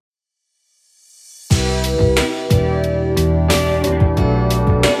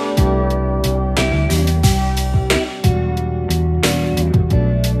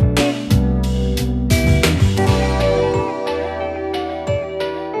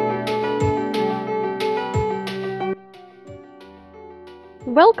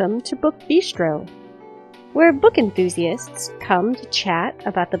Welcome to Book Bistro, where book enthusiasts come to chat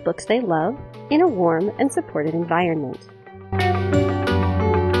about the books they love in a warm and supportive environment.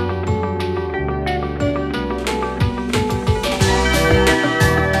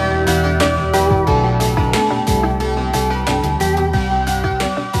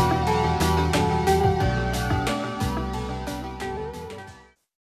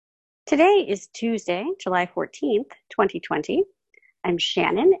 Today is Tuesday, July 14th, 2020. I'm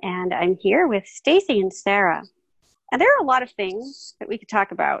Shannon, and I'm here with Stacy and Sarah. And there are a lot of things that we could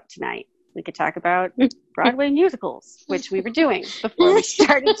talk about tonight. We could talk about Broadway musicals, which we were doing before we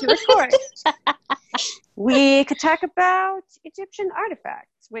started to record. We could talk about Egyptian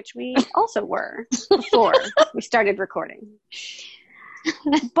artifacts, which we also were before we started recording.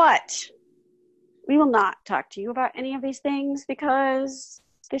 But we will not talk to you about any of these things because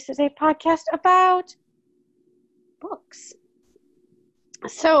this is a podcast about books.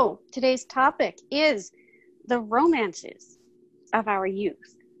 So today's topic is the romances of our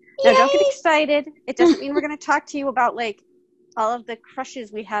youth. Now, don't get excited. It doesn't mean we're going to talk to you about like all of the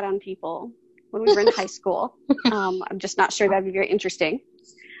crushes we had on people when we were in high school. I'm just not sure that'd be very interesting.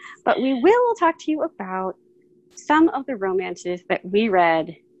 But we will talk to you about some of the romances that we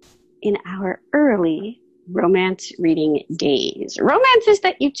read in our early romance reading days. Romances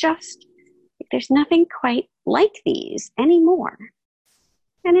that you just, there's nothing quite like these anymore.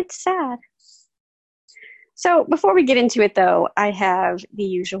 And it's sad. So before we get into it, though, I have the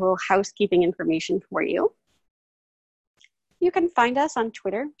usual housekeeping information for you. You can find us on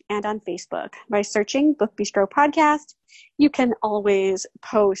Twitter and on Facebook by searching Book Bistro Podcast. You can always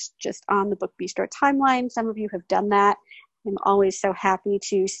post just on the Book Bistro timeline. Some of you have done that. I'm always so happy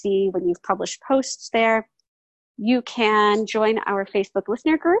to see when you've published posts there. You can join our Facebook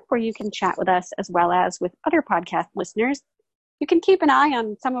listener group where you can chat with us as well as with other podcast listeners. You can keep an eye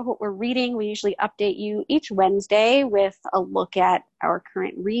on some of what we're reading. We usually update you each Wednesday with a look at our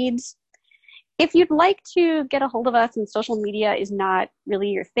current reads. If you'd like to get a hold of us and social media is not really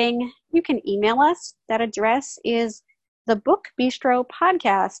your thing, you can email us. That address is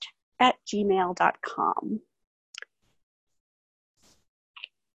thebookbistropodcast@gmail.com.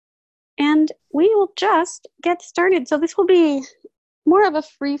 And we will just get started. So this will be more of a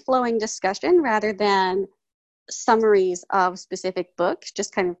free-flowing discussion rather than summaries of specific books,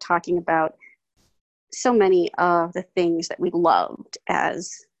 just kind of talking about so many of the things that we loved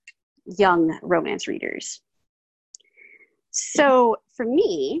as young romance readers. So for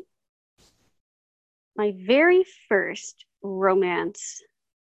me, my very first romance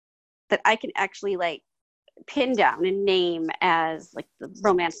that I can actually like pin down and name as like the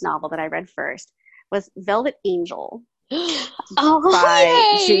romance novel that I read first was Velvet Angel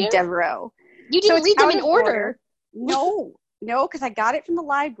by Jude Deveraux. You didn't read them in order. No, because I got it from the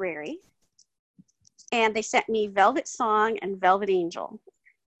library, and they sent me Velvet Song and Velvet Angel.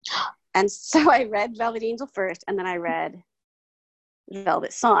 And so I read Velvet Angel first, and then I read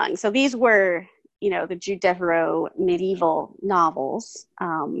Velvet Song. So these were, the Jude Deveraux medieval novels.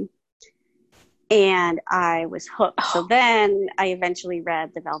 And I was hooked. So then I eventually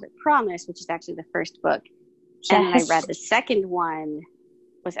read The Velvet Promise, which is actually the first book. Yes. And then I read the second one.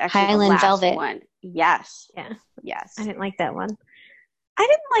 Was actually Highland the last Velvet. One. Yes. Yeah. Yes. I didn't like that one. I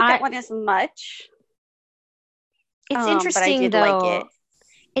didn't like that one as much. It's interesting, but I did though. like it.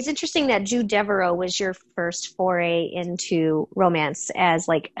 It's interesting that Jude Deveraux was your first foray into romance as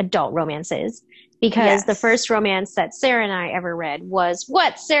like adult romances, because the first romance that Sarah and I ever read was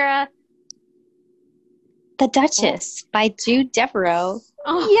what, Sarah? The Duchess by Jude Deveraux.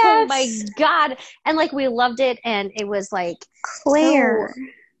 Oh, yes. My God. And like we loved it, and it was like Claire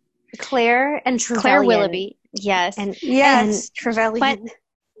and Trevelyan. Claire Willoughby. Yes. Trevelyan. But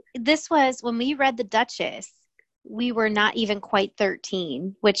this was when we read The Duchess, we were not even quite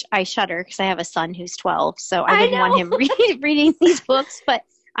 13, which I shudder because I have a son who's 12, so I didn't want him reading these books. But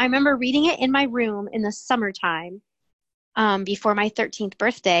I remember reading it in my room in the summertime before my 13th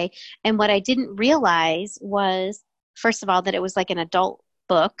birthday. And what I didn't realize was, first of all, that it was like an adult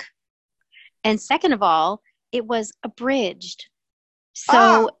book. And second of all, it was abridged.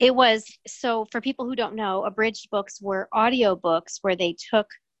 So it was, so for people who don't know, abridged books were audio books where they took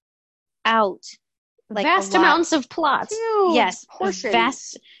out like vast amounts of plots. Yes.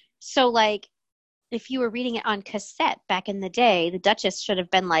 Portions. So like if you were reading it on cassette back in the day, The Duchess should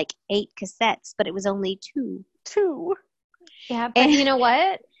have been like 8 cassettes, but it was only 2. Yeah, but you know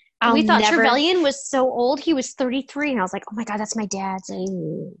what? We thought Trevelyan was so old. He was 33, and I was like, oh my God, that's my dad's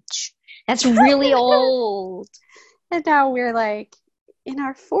age. That's really old. And now we're like in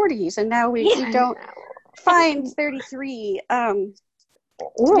our 40s, and now we don't find 33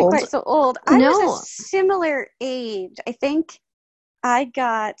 be quite so old. I No. was a similar age. I think I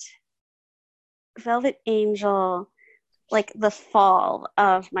got Velvet Angel like the fall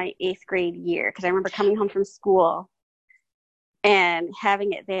of my 8th grade year, because I remember coming home from school and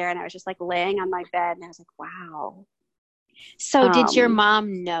having it there, and I was just like laying on my bed, and I was like, wow. So did your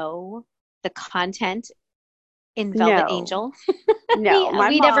mom know the content in Velvet Angel? No,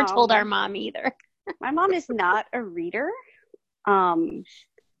 we never told our mom either. My mom is not a reader. No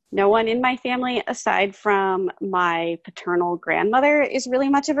one in my family, aside from my paternal grandmother, is really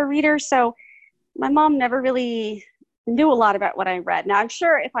much of a reader. So my mom never really knew a lot about what I read. Now, I'm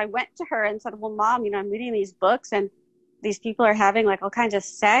sure if I went to her and said, well, Mom, I'm reading these books and these people are having like all kinds of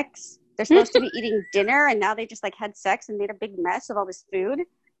sex. They're supposed to be eating dinner, and now they just like had sex and made a big mess of all this food.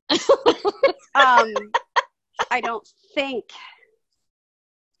 I don't think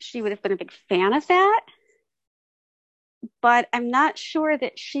she would have been a big fan of that. But I'm not sure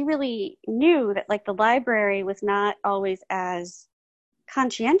that she really knew that like the library was not always as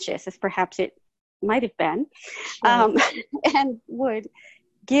conscientious as perhaps it might have been, and would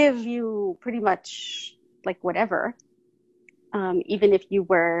give you pretty much like whatever, even if you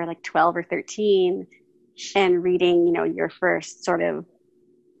were like 12 or 13 and reading, your first sort of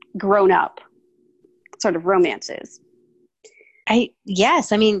grown up sort of romances.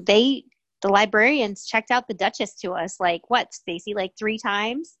 The librarians checked out the Duchess to us, like what, Stacey, like 3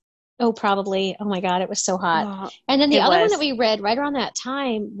 times? Oh, probably. Oh my God, it was so hot. And then the other one that we read right around that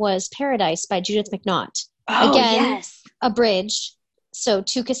time was Paradise by Judith McNaught. Oh, again, yes. Abridged. So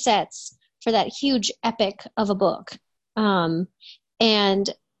 2 cassettes for that huge epic of a book. And,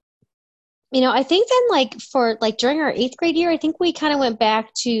 I think then during our 8th grade year, I think we kind of went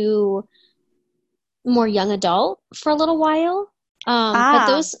back to more young adult for a little while. But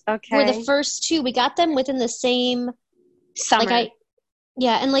those were the first 2. We got them within the same summer.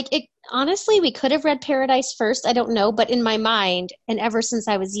 Honestly, we could have read Paradise first. I don't know. But in my mind, and ever since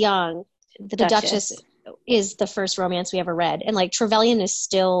I was young, the Duchess is the first romance we ever read. And like Trevelyan is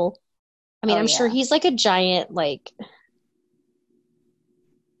still, I'm sure he's like a giant, like,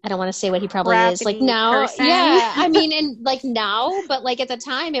 I don't want to say what he probably is. Like now, person. Yeah. And like now, but like at the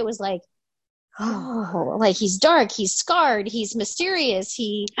time it was like, oh, like he's dark, he's scarred, he's mysterious.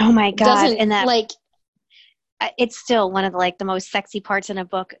 Oh my God. And that like, it's still one of the most sexy parts in a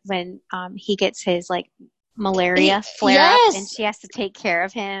book when he gets his like malaria flare up and she has to take care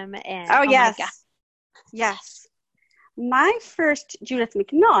of him. And yes. My God. Yes. My first Judith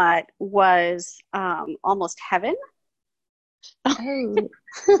McNaught was Almost Heaven. Oh.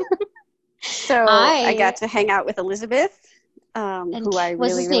 So I got to hang out with Elizabeth, who I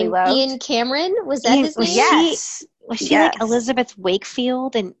really, really loved. Ian Cameron? Was that his name? Yes. Was she like Elizabeth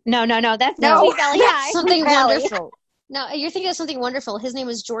Wakefield? And no, that's no, Valley High. Something Wonderful. No, you're thinking of Something Wonderful. His name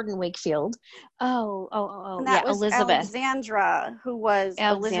was Jordan Wakefield. Oh. And that was Elizabeth. Alexandra, who was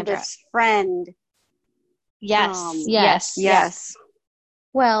Elizabeth's friend. Yes.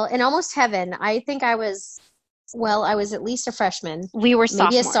 Well, in Almost Heaven, I think I was at least a freshman. We were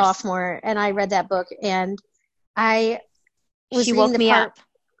maybe a sophomore, and I read that book, and I was reading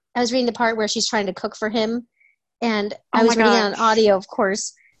I was reading the part where she's trying to cook for him, and I was reading it on audio, of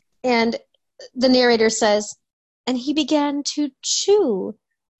course, and the narrator says, and he began to chew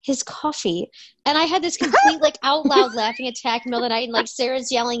his coffee, and I had this complete like out loud laughing attack in the middle of the night, and like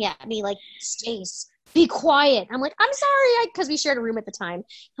Sarah's yelling at me like, Stace, be quiet. I'm like, I'm sorry, because we shared a room at the time.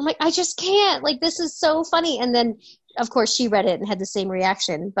 I'm like, I just can't, like, this is so funny. And then of course she read it and had the same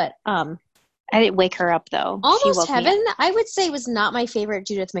reaction, but I didn't wake her up though. Almost Heaven, I would say, was not my favorite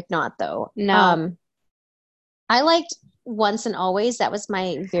Judith McNaught though. No. I liked Once and Always. That was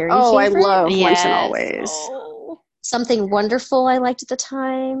my very favorite. I love Once and Always. Something Wonderful I liked at the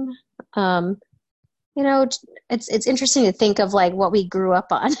time. It's interesting to think of like what we grew up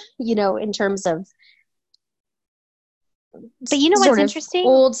on, in terms of. But you know what's interesting?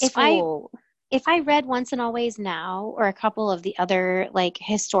 Old school. If I read Once and Always now, or a couple of the other like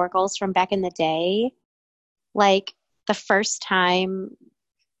historicals from back in the day, like the first time,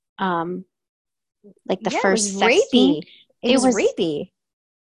 like the first sex scene, it was rapey.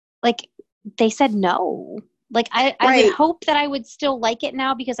 Like they said no. Like I would hope that I would still like it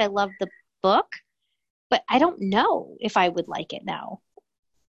now because I love the book, but I don't know if I would like it now.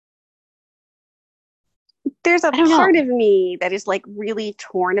 There's a part of me that is like really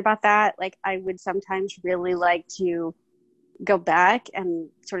torn about that. Like I would sometimes really like to go back and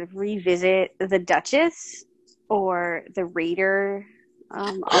sort of revisit The Duchess or The Raider,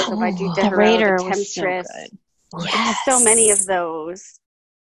 also by Jude Deveraux, The Raider The was Temptress. so good. Yes. So many of those.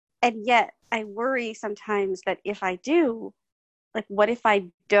 And yet I worry sometimes that if I do, like, what if I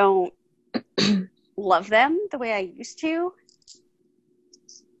don't love them the way I used to?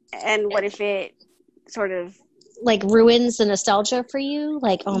 And what if it sort of like ruins the nostalgia for you?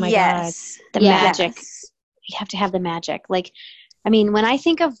 Like, oh my God, the magic. You have to have the magic. Like, I mean, when I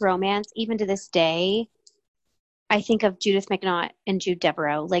think of romance, even to this day, I think of Judith McNaught and Jude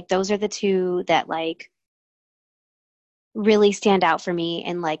Deveraux. Like, those are the two that like really stand out for me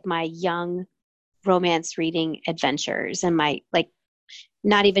in like my young romance reading adventures, and my like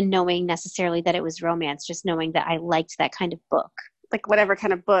not even knowing necessarily that it was romance, just knowing that I liked that kind of book. Like whatever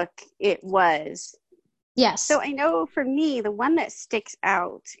kind of book it was. Yes. So I know for me, the one that sticks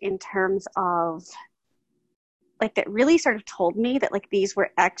out in terms of like that really sort of told me that like these were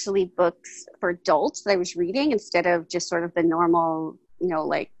actually books for adults that I was reading instead of just sort of the normal, you know,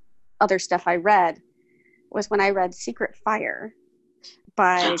 like other stuff I read, was when I read Secret Fire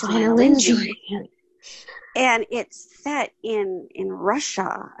by Joanna Lindsey. And it's set in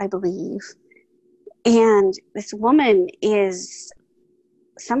Russia, I believe. And this woman is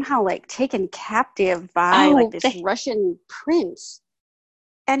somehow like taken captive by like this Russian prince.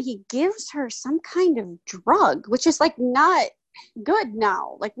 And he gives her some kind of drug, which is like not good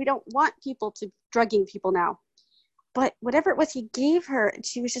now. Like we don't want people to drugging people now. But whatever it was he gave her, and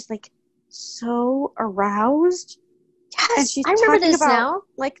she was just like so aroused. Yes, and she's I remember this about, now.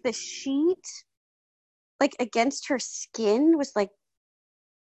 Like the sheet, like against her skin was like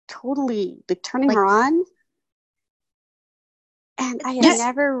totally like turning her on. And I had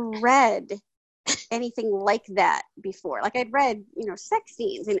never read anything like that before. Like I'd read, you know, sex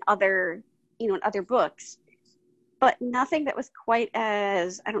scenes in other, you know, in other books, but nothing that was quite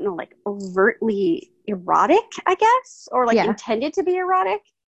as, I don't know, like overtly erotic, I guess, or like intended to be erotic.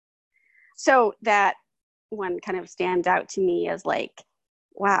 So that one kind of stands out to me as like,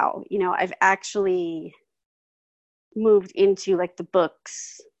 wow, you know, I've actually moved into like the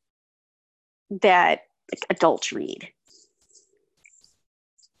books that like, adults read.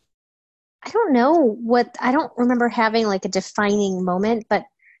 I don't remember having like a defining moment, but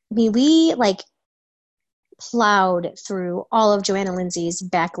I mean, we like plowed through all of Joanna Lindsey's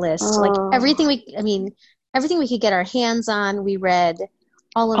backlist, like everything we could get our hands on. We read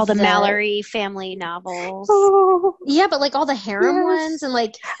all the Mallory family novels. Yeah, but like all the harem ones, and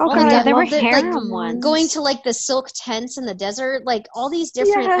like there were harem ones. Going to like the silk tents in the desert, like all these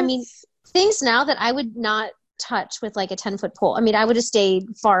different. I mean, things now that I would not touch with like a 10-foot pole. I mean, I would have stayed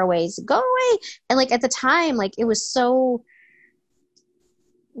far away. So go away. And like at the time, like it was so.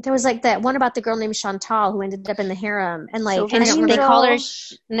 There was like that one about the girl named Chantal who ended up in the harem, and like they called her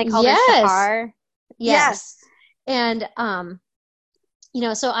Shahar. Yes. And you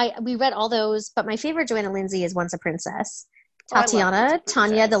know, so we read all those, but my favorite Joanna Lindsey is Once a Princess.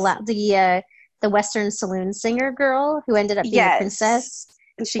 Tanya, the Western saloon singer girl who ended up being a princess.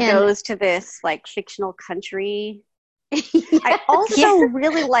 And she goes to this like fictional country. I also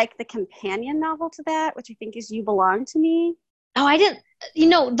really like the companion novel to that, which I think is You Belong to Me. Oh, I didn't, you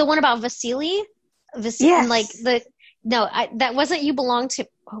know, the one about Vasily? And like that wasn't You Belong to,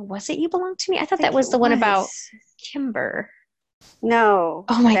 was it You Belong to Me? I thought that was the one about Kimber. No.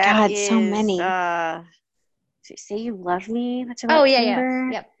 Oh my God, so many. Say You Love Me? That's about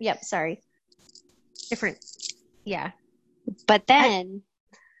Kimber. Yep, sorry. Different. Yeah. But then,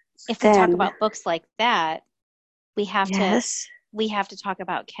 if we talk about books like that, we have to talk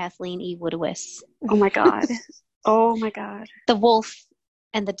about Kathleen E. Woodiwiss. Oh my God. Oh my God. The Wolf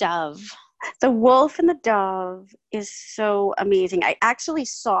and the Dove. The Wolf and the Dove is so amazing. I actually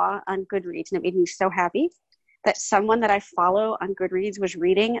saw on Goodreads, and it made me so happy, that someone that I follow on Goodreads was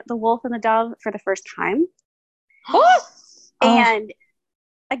reading The Wolf and the Dove for the first time. And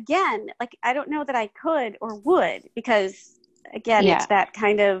again, like, I don't know that I could or would, because again, it's that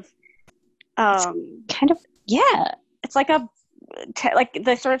kind of, it's like like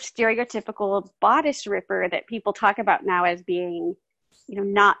the sort of stereotypical bodice ripper that people talk about now as being, you know,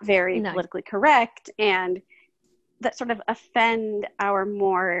 not very politically correct, and that sort of offend our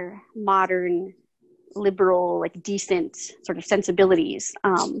more modern, liberal, like decent sort of sensibilities.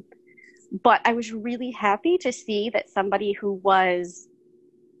 But I was really happy to see that somebody who was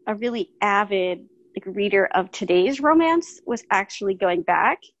a really avid like reader of today's romance was actually going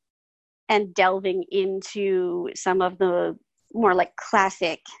back and delving into some of the more like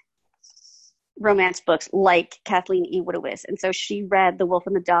classic romance books like Kathleen E. Woodiwiss. And so she read The Wolf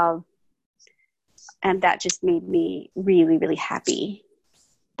and the Dove, and that just made me really, really happy.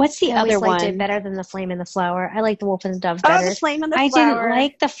 What's the other one? I liked it better than The Flame and the Flower. I like The Wolf and the Dove better. Oh, The Flame and the Flower. I didn't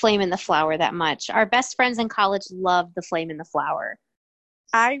like The Flame and the Flower that much. Our best friends in college loved The Flame and the Flower.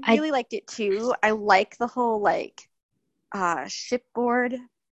 I really liked it too. I like the whole like shipboard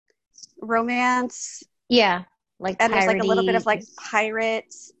romance. Yeah, like and there's like a little bit of piratey. like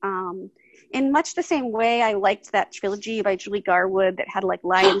pirates. In much the same way, I liked that trilogy by Julie Garwood that had like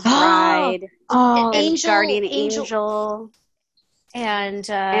Lion's Bride Oh, and Angel, Guardian Angel. And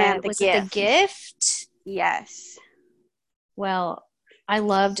And The was it The Gift. Gift? Yes. Well, I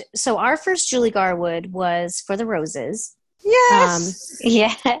loved. So our first Julie Garwood was For the Roses. Yes.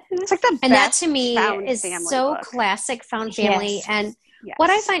 yeah. It's like the And that best to me found is family so book. classic found family. Yes. And Yes. what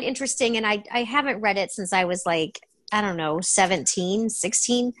I find interesting, and I haven't read it since I was like, I don't know, 17,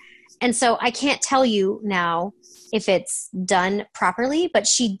 16. And so I can't tell you now if it's done properly, but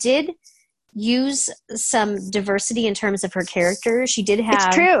she did use some diversity in terms of her character. She did have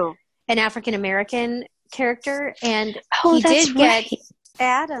It's true. an African American character, and Oh, he that's did right. get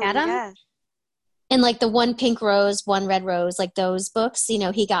Adam. Adam? in like the One Pink Rose, One Red Rose, like those books, you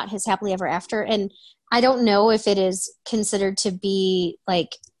know, he got his happily ever after. And I don't know if it is considered to be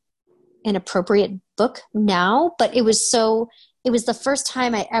like an appropriate book now, but it was the first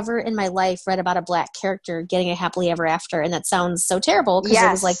time I ever in my life read about a Black character getting a happily ever after. And that sounds so terrible because it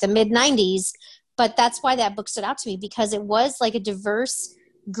was like the mid 90s, but that's why that book stood out to me, because it was like a diverse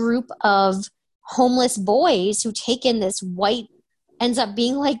group of homeless boys who take in this white, ends up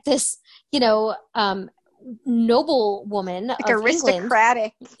being like this, you know, noble woman Like of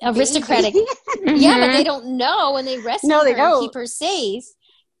aristocratic. England. Yeah, but they don't know, and they rescue her and keep her safe.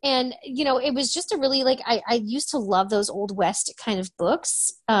 And, you know, it was just a really, like, I used to love those Old West kind of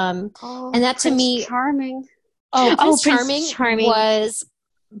books. And that to me... Charming. Prince Prince Charming was...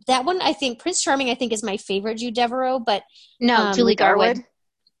 That one, I think, Prince Charming, I think, is my favorite Jude Deveraux, but... No, Julie Garwood.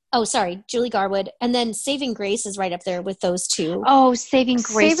 Oh, sorry, Julie Garwood. And then Saving Grace is right up there with those two. Oh, Saving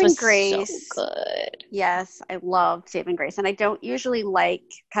Grace Saving was Grace. so good. Yes, I loved Saving Grace. And I don't usually like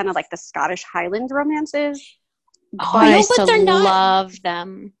kind of like the Scottish Highland romances. Oh, I used to love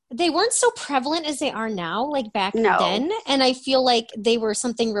them. They weren't so prevalent as they are now, like back No. then. And I feel like they were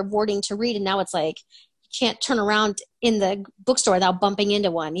something rewarding to read. And now it's like, you can't turn around in the bookstore without bumping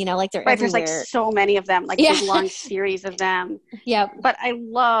into one, you know, like they're everywhere. There's like so many of them, like big long series of them. Yeah. But I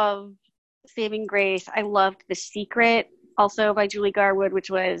love Saving Grace. I loved The Secret, also by Julie Garwood, which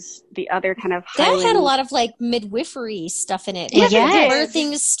was the other kind of Highland. That had a lot of like midwifery stuff in it. Yes, like it the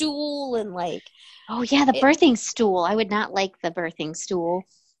did. birthing stool and like... Oh, yeah, the birthing stool. I would not like the birthing stool.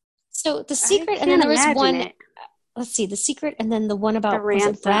 So The Secret, and then there was one... It. Let's see, The Secret, and then the one about... The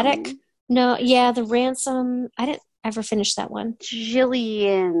Ransom. Was it Braddock? No, yeah, The Ransom. I didn't ever finish that one.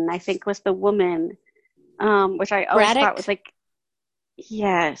 Jillian, I think, was the woman, which I always thought was like...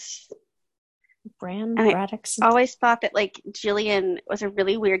 Yes. Braddock. I always thought that like Jillian was a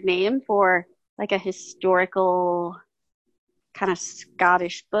really weird name for like a historical kind of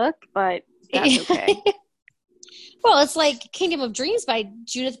Scottish book, but that's okay. Well, it's like Kingdom of Dreams by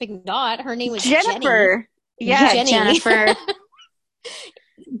Judith McNaught. Her name was Jennifer. Jenny. Yeah, Jenny. Jennifer.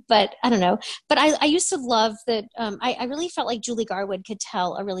 But I don't know. But I used to love that. I really felt like Julie Garwood could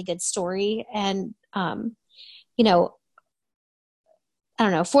tell a really good story. And, you know, I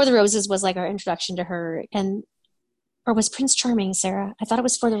don't know. For the Roses was like our introduction to her. Or was Prince Charming, Sarah? I thought it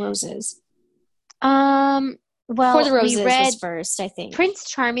was For the Roses. Well, For the Roses we read was first, I think. Prince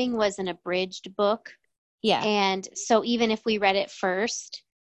Charming was an abridged book. Yeah. And so even if we read it first,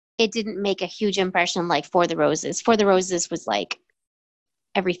 it didn't make a huge impression like For the Roses. For the Roses was like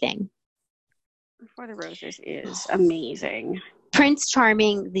everything. For the Roses is amazing. Prince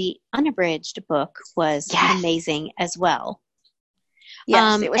Charming, the unabridged book, was amazing as well.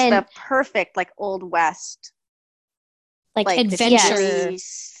 Yes, it was the perfect like Old West, like adventure. Really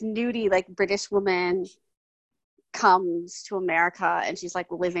snooty like British woman comes to America and she's like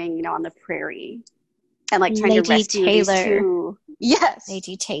living, you know, on the prairie and like trying to rescue these two. Yes,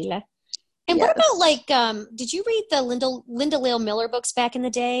 Lady Taylor. And what about like did you read the Linda Lale Miller books back in the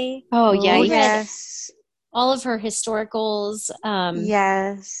day? Oh yeah, yes. All of her historicals.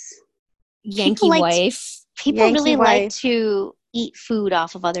 Yes. Yankee Wife. People really like to eat food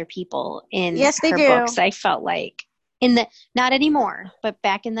off of other people in her books. I felt like not anymore, but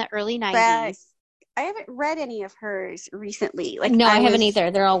back in the early 90s. I haven't read any of hers recently. Like no, I haven't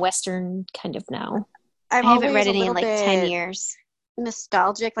either. They're all Western kind of now. I haven't read any in like 10 years.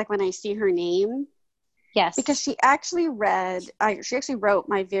 Nostalgic, like when I see her name. Yes. Because she actually wrote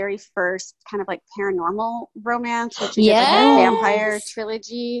my very first kind of like paranormal romance, which is like a vampire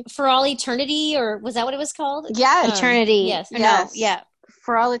trilogy. For All Eternity, or was that what it was called? Yeah. Eternity. Yes. No, yeah.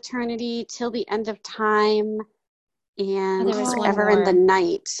 For All Eternity, Till the End of Time, and Forever in the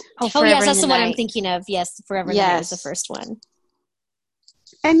Night. Oh yes, that's the one I'm thinking of. Yes, Forever in the Night was the first one.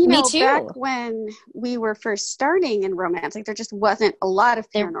 And, Me too. back when we were first starting in romance, like there just wasn't a lot of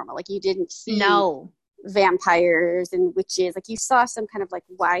paranormal. Like you didn't see vampires and witches. Like you saw some kind of like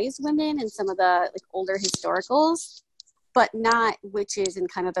wise women in some of the like older historicals, but not witches in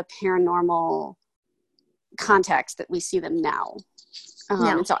kind of the paranormal context that we see them now.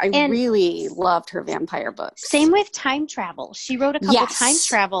 And so I really loved her vampire books. Same with time travel. She wrote a couple time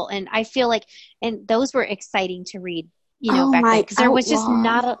travel, and I feel like, and those were exciting to read, back then. Because there was just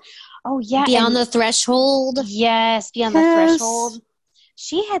not a, Beyond the Threshold. Yes, Beyond the Threshold.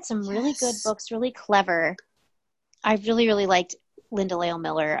 She had some really good books, really clever. I really, really liked Linda Lale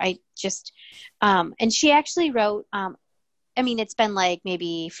Miller. I just, and she actually wrote, it's been like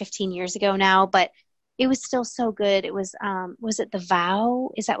maybe 15 years ago now, but it was still so good. It was it The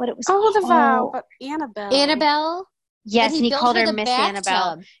Vow? Is that what it was called? The Vow, but Annabelle. Annabelle? Yes, and he called her Miss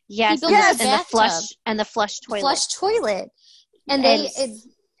Annabelle. Yes, and the flush toilet. Flush toilet. And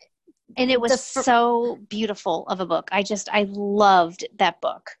it was so beautiful of a book. I loved that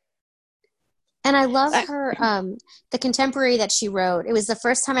book. And I love her, the contemporary that she wrote. It was the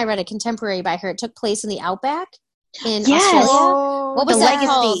first time I read a contemporary by her. It took place in the Outback in Australia. What was that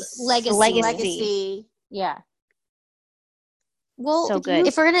called? Legacy. Yeah. Well, so good.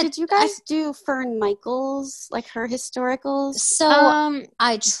 Did you guys do Fern Michaels, like her historicals? So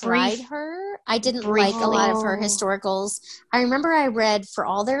I tried her. I didn't like a lot of her historicals. I remember I read For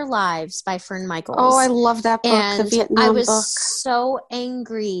All Their Lives by Fern Michaels. Oh, I love that book, and the Vietnam I was book. so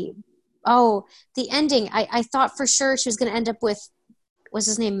angry. Oh, the ending. I thought for sure she was going to end up with, was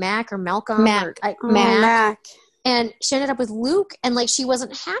his name Mac or Malcolm? Mac. And she ended up with Luke, and like she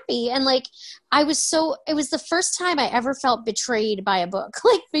wasn't happy, and like it was the first time I ever felt betrayed by a book,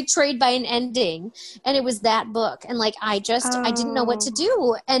 like betrayed by an ending, and it was that book, and like I didn't know what to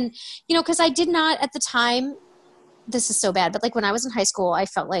do, and because I did not at the time. This is so bad, but like when I was in high school, I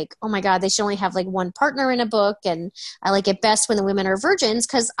felt like, oh my God, they should only have like one partner in a book, and I like it best when the women are virgins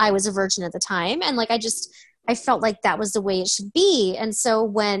because I was a virgin at the time, and like I felt like that was the way it should be, and so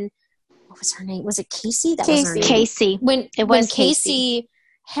when. What was her name? Was it Casey? That was her name. Casey. When Casey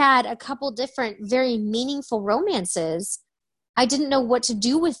had a couple different very meaningful romances, I didn't know what to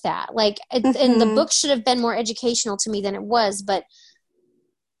do with that. Like, and the book should have been more educational to me than it was, but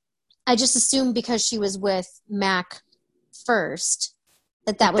I just assumed because she was with Mac first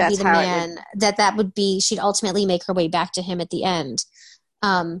that would be the man, that would be, she'd ultimately make her way back to him at the end.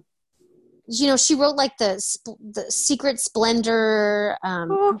 She wrote like the Secret Splendor.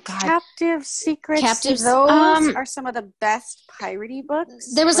 Captive Secrets. Captives. Those are some of the best piratey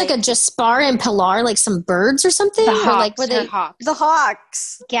books. There was like a Jaspar and Pilar, like some birds or something. The Hawks. Hawks. The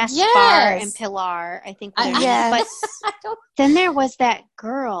Hawks. Gaspar and Pilar, I think. Yes. But then there was that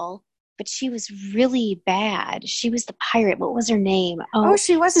girl, but she was really bad. She was the pirate. What was her name? Oh,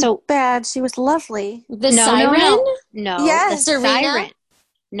 she wasn't bad. She was lovely. The Siren? No. Yes. The Serena? Siren.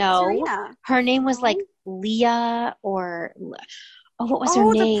 No, Serena. Her name was like Leah or what was her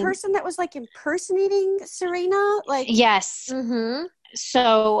name? Oh, the person that was like impersonating Serena, like yes. Mm-hmm.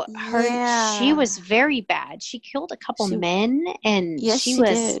 So she was very bad. She killed a couple men, and she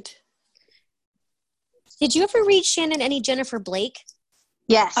did. Did you ever read Shannon any Jennifer Blake?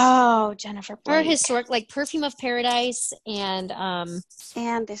 Yes. Oh, Jennifer Blake. Her historic, like Perfume of Paradise, and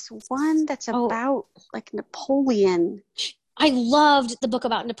this one that's about like Napoleon. I loved the book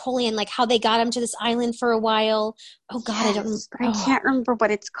about Napoleon, like how they got him to this island for a while. Oh God, yes, I can't remember what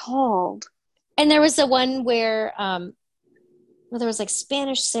it's called. And there was the one where there was like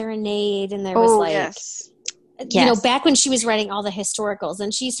Spanish Serenade, and there was back when she was writing all the historicals,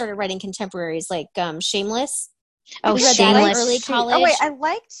 and she started writing contemporaries like Shameless. Oh, we read Shameless. that in early college. Oh wait, I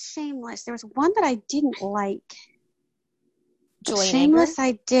liked Shameless. There was one that I didn't like. Joy Shameless,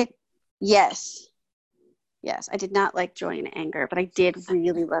 I did. Yes. Yes, I did not like Joy and Anger, but I did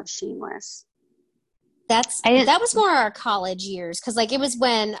really love Shameless. That was more our college years, because like it was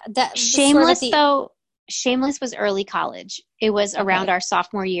when that Shameless Shameless was early college. It was around our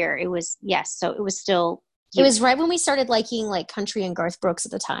sophomore year. It was so it was still. It was right when we started liking like country and Garth Brooks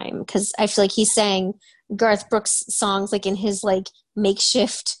at the time, because I feel like he sang Garth Brooks songs like in his like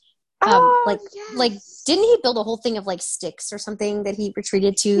makeshift. Like didn't he build a whole thing of like sticks or something that he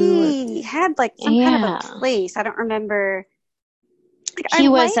retreated to? He had like some kind of a place. I don't remember. He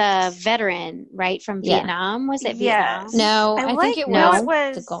was a veteran, right, from Vietnam. Was it Vietnam? No, I think it was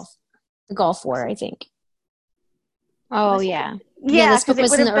the Gulf War, I think. Oh yeah. This book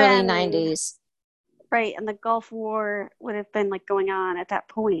was in the early 90s. Right, and the Gulf War would have been like going on at that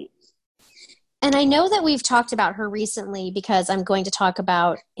point. And I know that we've talked about her recently, because I'm going to talk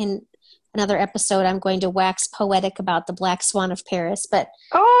about another episode, I'm going to wax poetic about the Black Swan of Paris. But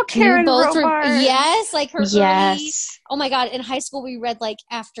Karen both Robards. yes, like her Yes. early. Oh my God! In high school, we read like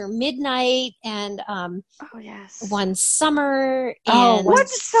After Midnight and yes. One Summer. Oh, One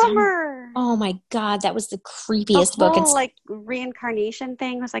Summer. Oh my God, that was the The creepiest book. whole like reincarnation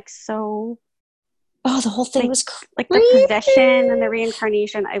thing was like so. The whole thing was like the possession and the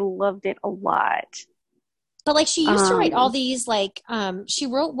reincarnation. I loved it a lot. But like she used to write all these like she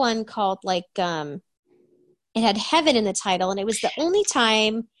wrote one called like it had Heaven in the title, and it was the only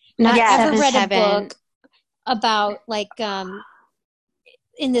time Not I've ever Seventh read Heaven. a book about like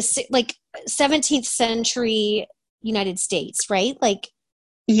in this like 17th century United States, right? Like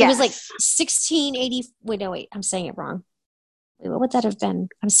it was like 1680. Wait, I'm saying it wrong. Wait, what would that have been?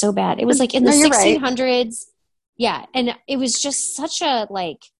 I'm so bad. It was like in the 1600s. Right. Yeah, and it was just such a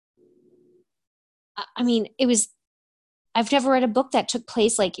like. I mean, it was. I've never read a book that took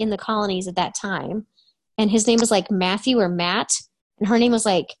place like in the colonies at that time, and his name was like Matthew or Matt, and her name was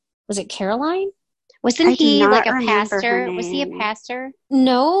like, was it Caroline? Wasn't he like a pastor? Was he a pastor?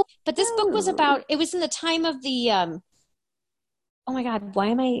 No, but this book was about. It was in the time of the. Oh my God! Why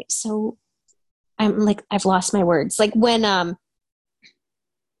am I so? I'm like I've lost my words. Like when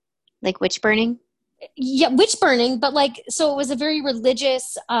like witch burning. Yeah, witch burning, but like so it was a very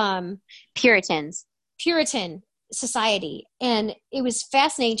religious Puritan society, and it was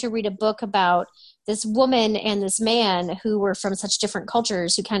fascinating to read a book about this woman and this man who were from such different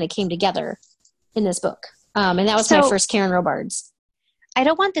cultures who kind of came together in this book. And that was my first Karen Robards. I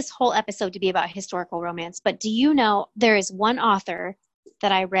don't want this whole episode to be about historical romance, but do you know there is one author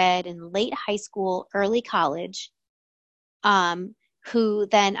that I read in late high school, early college, who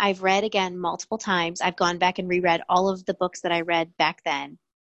then I've read again multiple times. I've gone back and reread all of the books that I read back then.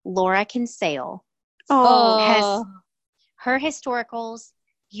 Laura Kinsale. Has her historicals.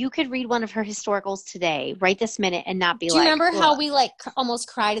 You could read one of her historicals today, right this minute, and not be like. Do you remember how we like almost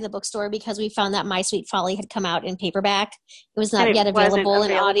cried in the bookstore because we found that My Sweet Folly had come out in paperback? It was not yet available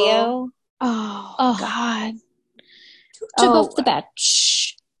in audio. Oh God! Toot above the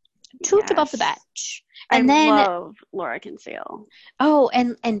batch. Toot above the batch. And I love Laura Kinsale. Oh,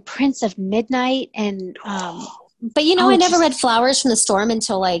 and Prince of Midnight and But I never read Flowers from the Storm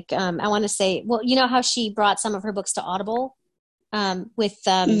until like I want to say, well, you know how she brought some of her books to Audible with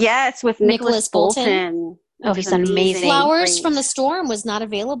with Nicholas Bolton. Oh, he's amazing. Flowers from the Storm was not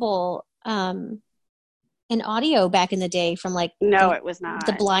available in audio back in the day from like it was not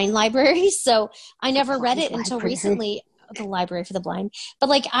the blind library. So I never read it until recently. The Library for the Blind, but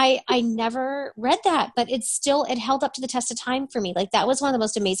like I never read that, but it held up to the test of time for me. Like that was one of the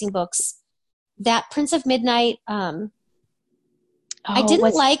most amazing books. That Prince of Midnight. I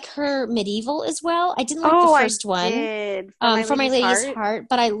didn't like her medieval as well. I didn't like the first one. For My Lady's Heart,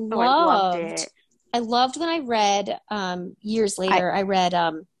 but I loved it. I loved when I read years later. I read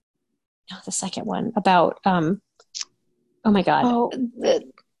the second one about oh my God,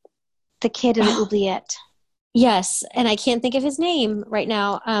 the kid in the oubliette. Yes, and I can't think of his name right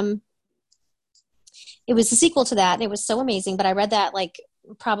now. It was a sequel to that, and it was so amazing. But I read that like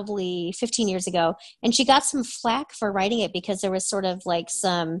probably 15 years ago, and she got some flack for writing it because there was sort of like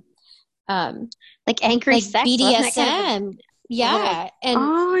some like angry sex, BDSM. Kind of yeah,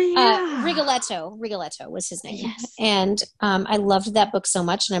 and Rigoletto was his name. Yes. And I loved that book so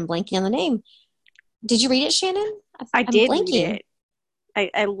much, and I'm blanking on the name. Did you read it, Shannon? I did read it.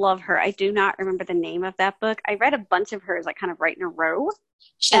 I love her. I do not remember the name of that book. I read a bunch of hers, like kind of right in a row.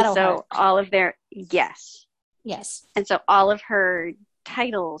 Shadowheart. All of their yes, and so all of her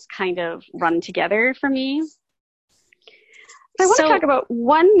titles kind of run together for me. I want to talk about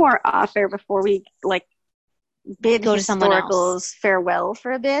one more author before we like bid go to historicals farewell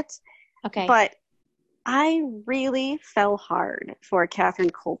for a bit. Okay, but I really fell hard for Catherine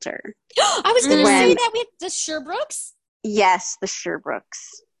Coulter. I was going to say that with the Sherbrooks. Yes, the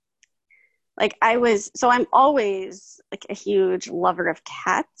Sherbrooks. Like I'm always like a huge lover of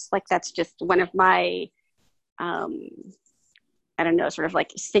cats. Like that's just one of my, I don't know, sort of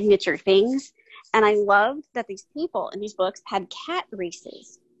like signature things. And I loved that these people in these books had cat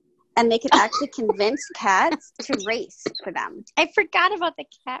races. And they could actually convince cats to race for them. I forgot about the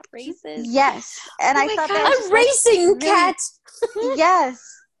cat races. Yes. And I thought that was a racing cat. Yes.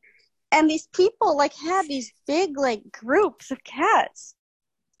 And these people like had these big like groups of cats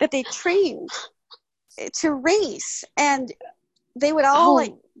that they trained to race, and they would all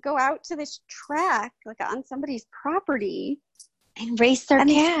like go out to this track like on somebody's property and race their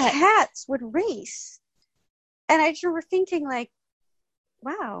These cats would race. And I just remember thinking like,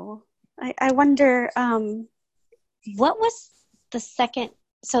 wow, I wonder what was the second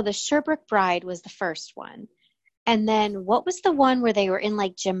so the Sherbrooke Bride was the first one. And then what was the one where they were in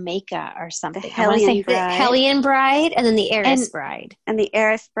like Jamaica or something? The Hellion Bride. The Hellion Bride and then the Heiress Bride. And the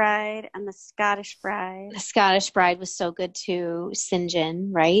Heiress Bride and the Scottish Bride. The Scottish Bride was so good too. St.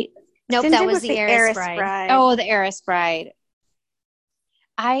 John, right? Nope, St. that John was the Heiress Bride. Oh, the Heiress Bride.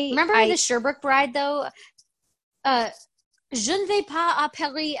 Remember the Sherbrooke Bride though? Je ne vais pas à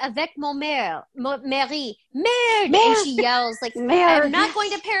Paris avec mon mari. Merde! And she yells like, I'm not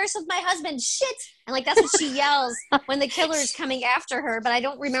going to Paris with my husband. Shit! And like that's what she yells when the killer is coming after her. But I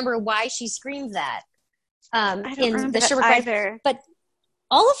don't remember why she screamed that. I don't in the Sherbrooke Bride. But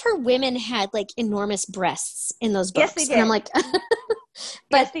all of her women had like enormous breasts in those books. Yes, they did. And I'm like, but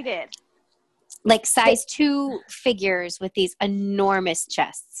yes, they did. Like size 2 figures with these enormous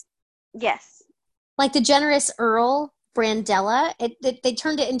chests. Yes. Like the Generous Earl Brandella, they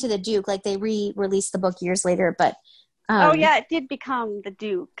turned it into the Duke. Like they re-released the book years later, but it did become the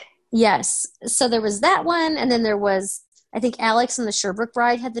Duke. Yes. So there was that one, and then there was, I think Alex and the Sherbrooke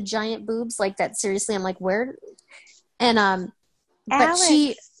Bride had the giant boobs. Like that. Seriously, I'm like, where? And but Alex,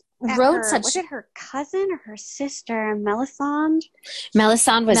 she wrote was it her cousin or her sister, Melisande?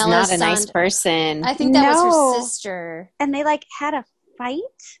 Melisande was not a nice person. I think that was her sister. And they like had a fight,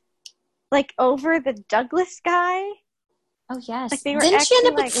 like over the Douglas guy. Oh yes. Like, they were Didn't she end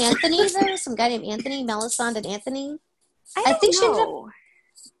up like... with Anthony though? Some guy named Anthony, Melisande and Anthony. I think she ended up.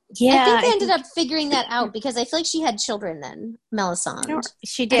 Yeah, I think they ended up figuring that out because I feel like she had children then. Melisande.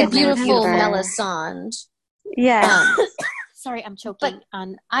 She did. The beautiful Melisande. Yeah. Sorry, I'm choking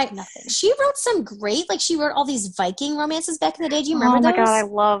on nothing. She wrote some great, like she wrote all these Viking romances back in the day. Do you remember those? Oh my God, I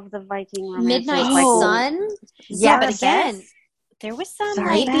love the Viking romances. Midnight Sun. Yeah, but again, there was some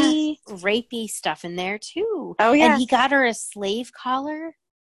rapey stuff in there too. Oh yeah. And he got her a slave collar.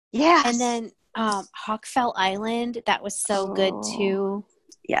 Yeah. And then Hawkfell Island, that was so good too.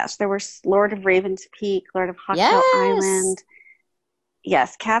 Yes, there was Lord of Raven's Peak, Lord of Hawkfell Island.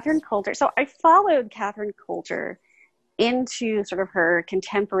 Yes, Catherine Coulter. So I followed Catherine Coulter into sort of her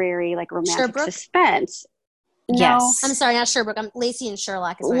contemporary, like romantic suspense. Yes. No. I'm sorry, not Sherbrooke. I'm Lacey and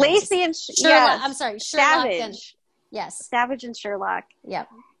Sherlock. Lacey and Sherlock. Yes. I'm sorry, Sherlock Savage. and yes, Savage and Sherlock. Yep.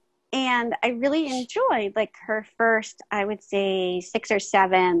 And I really enjoyed like her first, I would say 6 or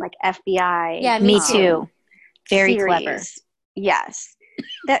 7, like FBI. Yeah, me too. Very series. Clever. Yes.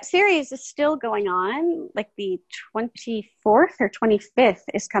 That series is still going on. Like the 24th or 25th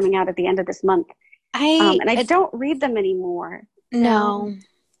is coming out at the end of this month. And I don't read them anymore. No.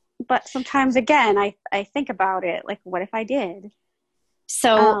 But sometimes, again, I think about it. Like, what if I did?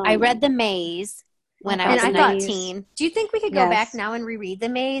 So I read The Maze when I was 19. Do you think we could go back now and reread The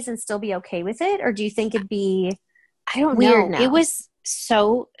Maze and still be okay with it? Or do you think it'd be weird now? It was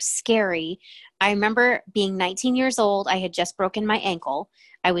so scary. I remember being 19 years old. I had just broken my ankle.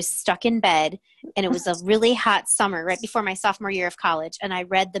 I was stuck in bed, and it was a really hot summer right before my sophomore year of college, and I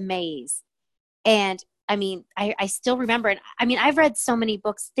read The Maze. And I mean, I still remember it. I mean, I've read so many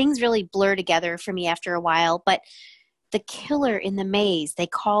books. Things really blur together for me after a while, but the killer in The Maze, they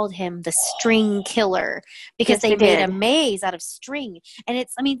called him the string killer because they made a maze out of string. And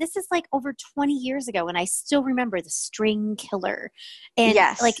this is like over 20 years ago, and I still remember the string killer. And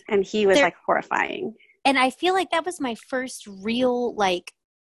and he was like horrifying. And I feel like that was my first real like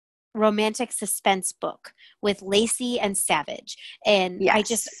romantic suspense book with Lacey and Savage. And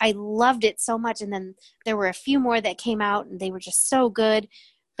I loved it so much. And then there were a few more that came out, and they were just so good.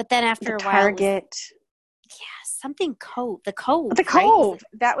 But then after a while, Target. Something Cove. The Cove. The Cove.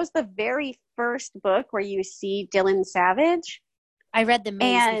 Right? That was the very first book where you see Dylan Savage. I read The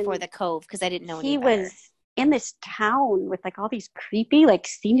Maze before The Cove because I didn't know any better. He was in this town with like all these creepy like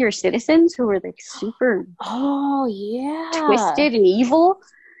senior citizens who were like super twisted and evil.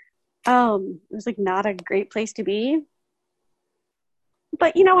 It was like not a great place to be.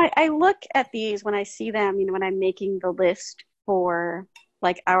 But I look at these when I see them, when I'm making the list for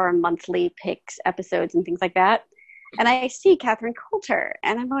like our monthly picks episodes and things like that. And I see Catherine Coulter,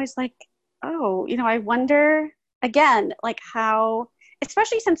 and I'm always like, I wonder again, like how,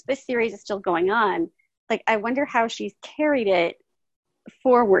 especially since this series is still going on, like I wonder how she's carried it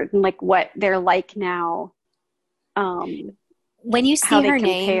forward and like what they're like now. When you see her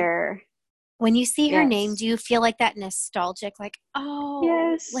name, when you see her name, do you feel like that nostalgic, like,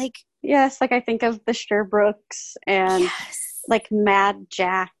 yes, like I think of the Sherbrooks and like Mad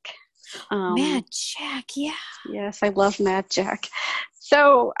Jack. Mad Jack, yeah. Yes, I love Mad Jack.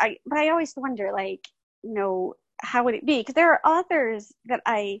 So I always wonder, like, how would it be? Because there are authors that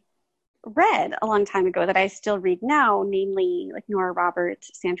I read a long time ago that I still read now, namely like Nora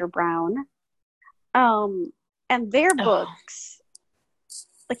Roberts, Sandra Brown, and their books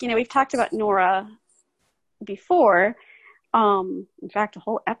like, we've talked about Nora before. In fact, a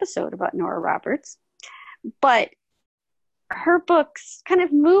whole episode about Nora Roberts. But her books kind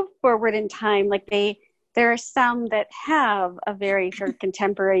of move forward in time. Like there are some that have a very sort of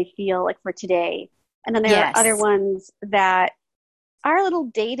contemporary feel, like for today. And then there are other ones that are a little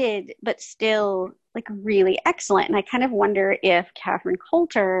dated, but still like really excellent. And I kind of wonder if Catherine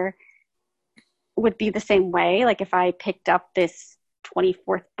Coulter would be the same way. Like if I picked up this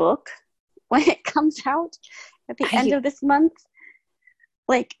 24th book when it comes out at the end of this month,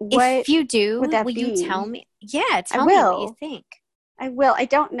 like what if you do, would that will be? you tell me? Yeah, tell me what you think. I will. I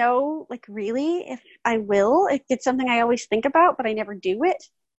don't know, like, really, if I will. It's something I always think about, but I never do it.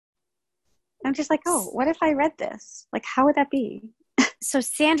 I'm just like, oh, what if I read this? Like, how would that be? So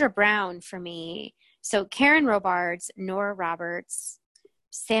Sandra Brown for me. So Karen Robards, Nora Roberts,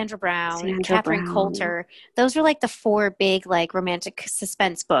 Sandra Brown, Catherine Coulter. Those were like the 4 big like romantic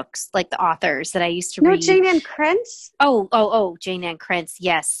suspense books, like the authors that I used to read. No, Jane Ann Krentz? Oh, Jane Ann Krentz.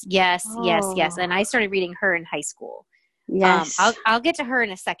 Yes. And I started reading her in high school. Yes. I'll get to her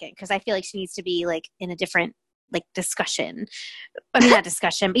in a second because I feel like she needs to be like in a different like discussion. I mean, not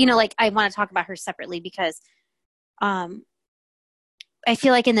discussion, but like I want to talk about her separately because I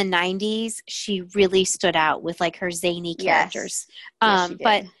feel like in the 90s, she really stood out with like her zany characters. Yes,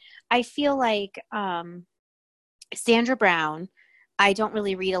 but I feel like Sandra Brown, I don't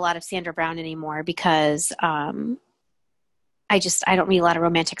really read a lot of Sandra Brown anymore because I don't read a lot of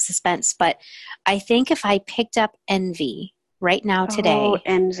romantic suspense. But I think if I picked up Envy right now today. Oh,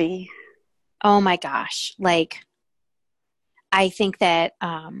 Envy. Oh my gosh. Like, I think that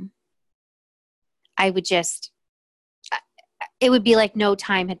I would just, it would be like no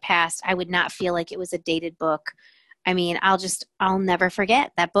time had passed. I would not feel like it was a dated book. I mean, I'll never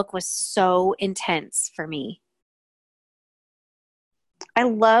forget. That book was so intense for me. I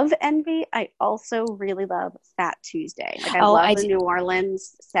love Envy. I also really love Fat Tuesday. Like I love the New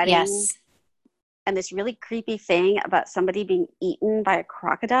Orleans setting. Yes. And this really creepy thing about somebody being eaten by a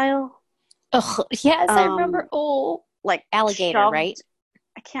crocodile. Oh, yes, I remember. Oh, like alligator, shoved, right?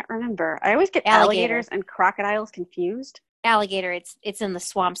 I can't remember. I always get alligators and crocodiles confused. Alligator, it's in the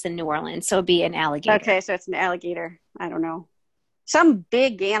swamps in New Orleans, so it'd be an alligator. Okay, so it's an alligator. I don't know. Some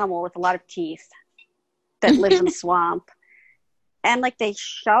big animal with a lot of teeth that lives in the swamp. And like they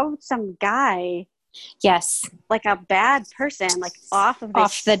shoved some guy. Yes. Like a bad person, like off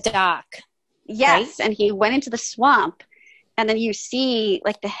the dock. Yes, right? And he went into the swamp. And then you see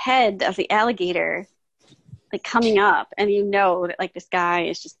like the head of the alligator like coming up, and you know that like this guy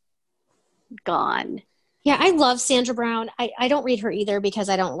is just gone. Yeah, I love Sandra Brown. I don't read her either because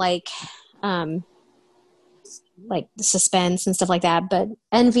I don't like suspense and stuff like that. But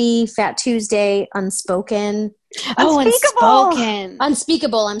Envy, Fat Tuesday, Unspoken. Oh, Unspoken.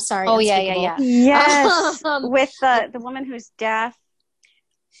 Unspeakable, I'm sorry. Oh, Unspeakable. yeah. Yes. With the woman who's deaf.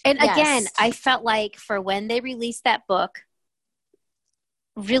 And again, I felt like for when they released that book,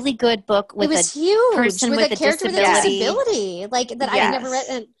 really good book with a huge. Person with a character disability. Like that I had never read.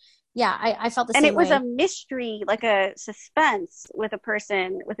 And yeah, I felt the same way. And it was a mystery, like a suspense with a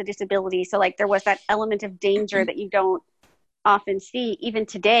person with a disability. So like there was that element of danger that you don't often see even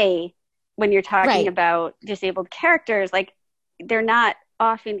today when you're talking about disabled characters. Like they're not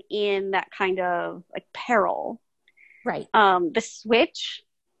often in that kind of like peril. Right. The Switch.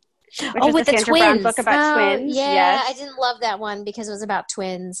 With the Sandra twins. Brown book about twins. Yeah, yes. I didn't love that one because it was about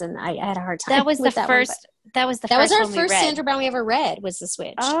twins, and I had a hard time. That was the first. That was our first Sandra Brown we ever read. Was The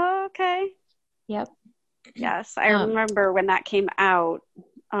Switch? Oh, okay. Yep. Yes, I remember when that came out.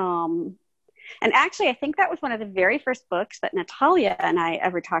 And actually, I think that was one of the very first books that Natalia and I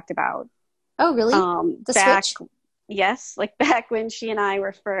ever talked about. Oh, really? The Switch? Yes, like back when she and I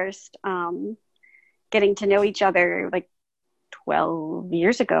were first getting to know each other, like 12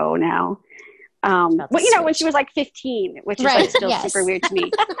 years ago now. When she was like 15, which is like still super weird to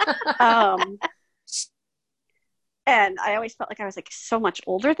me. And I always felt like I was like so much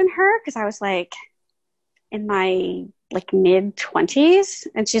older than her because I was like in my like mid 20s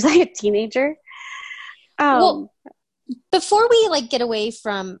and she's like a teenager. Well, before we like get away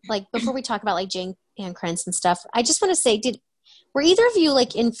from before we talk about like Jane Ann Krentz and stuff, I just want to say, were either of you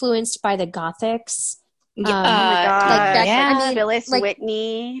like influenced by the Gothics? Oh my god! Yeah. Phyllis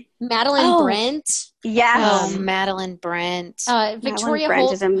Whitney, Madeline Brent. Yes. Oh, Madeline Brent. Victoria Brent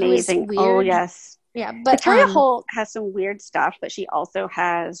Holt is amazing. Oh yes. Yeah, but Victoria Holt has some weird stuff, but she also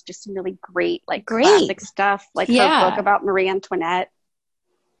has just some really great classic stuff. Like her book about Marie Antoinette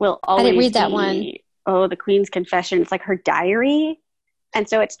will always. I didn't read that one. Oh, The Queen's Confession. It's like her diary, and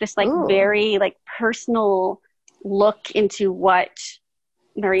so it's this like very like personal look into what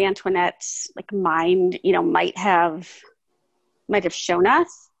Marie Antoinette's like mind, you know, might have shown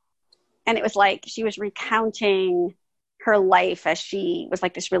us. And it was like she was recounting her life as she was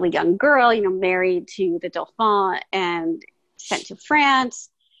like this really young girl, you know, married to the Dauphin and sent to France,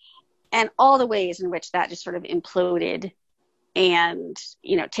 and all the ways in which that just sort of imploded, and,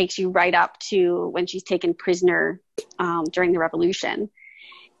 you know, takes you right up to when she's taken prisoner during the Revolution.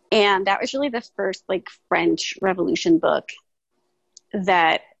 And that was really the first like French Revolution book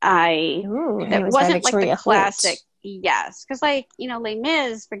that that wasn't like the classic. Yes, because like, you know, Les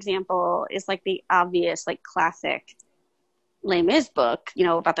Mis, for example, is like the obvious like classic Les Mis book, you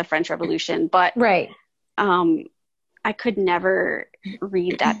know, about the French Revolution. But right, I could never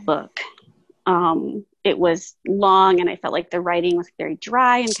read that book. It was long, and I felt like the writing was very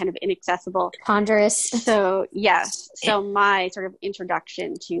dry and kind of inaccessible, ponderous. So yes, so my sort of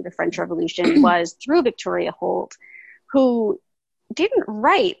introduction to the French Revolution was through Victoria Holt, who didn't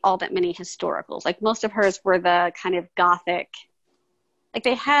write all that many historicals. Like most of hers were the kind of Gothic, like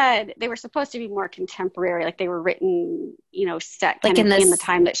they were supposed to be more contemporary, like they were written, you know, set kind of in the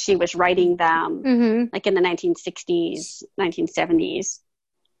time that she was writing them, like in the 1960s, 1970s.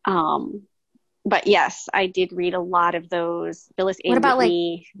 But yes, I did read a lot of those. Phyllis A. What about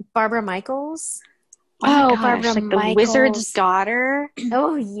Whitney. like Barbara Michaels? Oh, Barbara like Michaels. The Wizard's Daughter.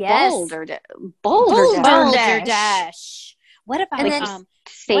 Oh yes, Balderdash. What about like,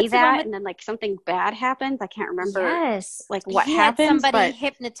 say that and then like something bad happens? I can't remember. Yes, like what happened. Somebody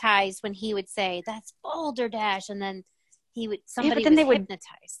hypnotized when he would say that's Balderdash, and then somebody then they would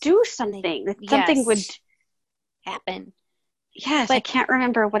hypnotized. Do something. Something would happen. Yes, but I can't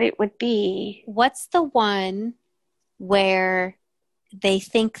remember what it would be. What's the one where they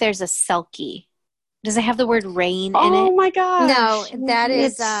think there's a Selkie? Does it have the word rain in it? Oh my gosh. No, that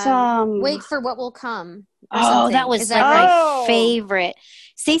is Wait for What Will Come. Oh, that was my favorite.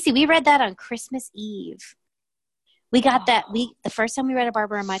 Stacey, we read that on Christmas Eve. We got that. The first time we read a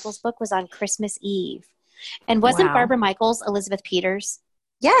Barbara Michaels book was on Christmas Eve. And wasn't Barbara Michaels Elizabeth Peters?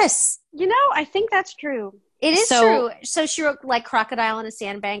 Yes. You know, I think that's true. It is true. So she wrote like Crocodile in a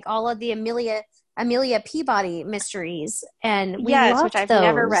Sandbank, all of the Amelia Peabody mysteries, and we loved which I've those.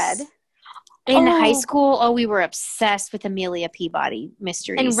 never read. In high school, we were obsessed with Amelia Peabody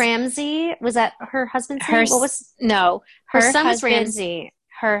mysteries. And Ramsey, was that her husband's name? Her son was Ramsey.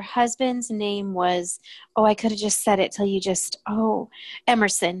 Her husband's name was, I could have just said it till you just,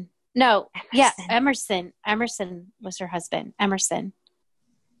 Emerson. No, Emerson. Emerson was her husband. Emerson.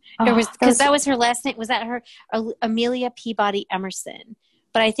 It was because that was her last name. Was that her? Amelia Peabody Emerson.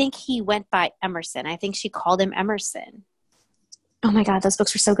 But I think he went by Emerson. I think she called him Emerson. Oh my God, those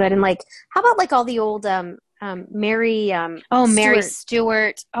books were so good. And like, how about like all the old Mary Mary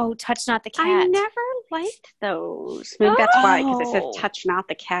Stewart. Oh, Touch Not the Cat. I never liked those. Maybe that's why, because it says touch not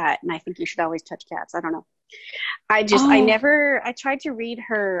the cat, and I think you should always touch cats. I don't know. I tried to read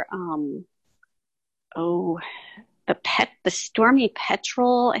her the Stormy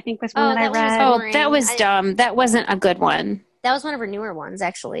Petrel, I think was one that I read. That was dumb. That wasn't a good one. That was one of her newer ones,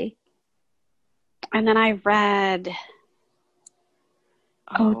 actually. And then I read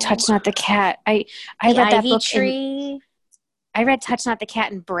Touch Not the Cat. I read that book I read Touch Not the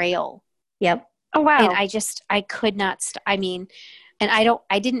Cat in Braille. Yep. Oh wow. And I could not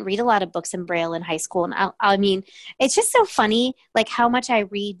I didn't read a lot of books in Braille in high school. And I mean, it's just so funny, like how much I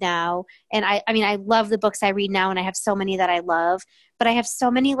read now. And I mean, I love the books I read now, and I have so many that I love, but I have so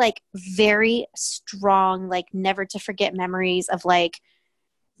many like very strong, like never to forget memories of like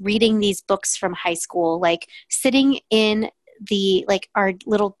reading these books from high school, like sitting in our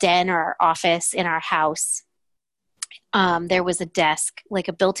little den or our office in our house. There was a desk, like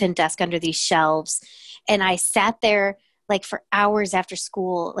a built-in desk under these shelves. And I sat there like for hours after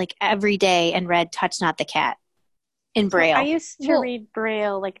school, like every day, and read Touch Not the Cat in Braille. I used to read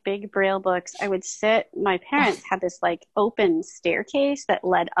Braille, like big Braille books. I would my parents had this like open staircase that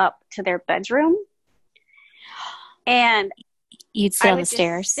led up to their bedroom. And you'd sit on the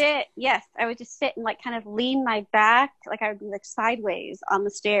stairs. Yes, I would just sit and like kind of lean my back, like I would be like sideways on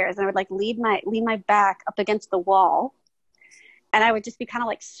the stairs, and I would like lean my back up against the wall, and I would just be kind of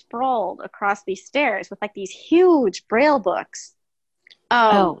like sprawled across these stairs with like these huge Braille books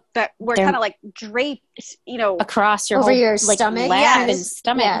that were kind of like draped, you know, across your over whole, your like, stomach, lap and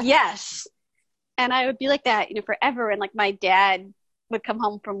stomach. Yeah. Yes, and I would be like that, you know, forever. And like my dad would come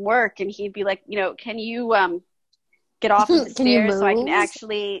home from work, and he'd be like, you know, can you get off of the stairs so I can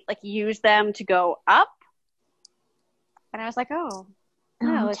actually like use them to go up? And I was like, no,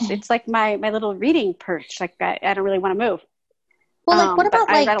 it's like my little reading perch. Like I don't really want to move. Well, like what about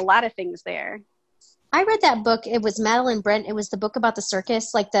I read a lot of things there. I read that book. It was Madeline Brent. It was the book about the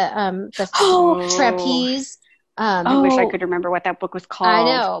circus, like the trapeze. I wish I could remember what that book was called. I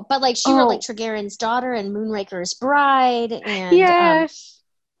know, but like she wrote like Tregarin's Daughter and Moonraker's Bride, and yes.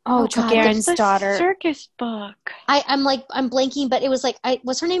 Tregarin's Daughter, circus book. I'm blanking, but it was like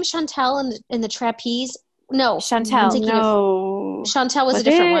was her name Chantel in the trapeze? No, Chantel. No, Chantel was a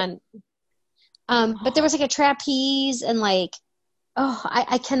different one. But there was like a trapeze and like,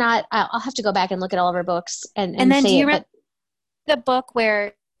 I cannot. I'll have to go back and look at all of her books and then say do you it, remember the book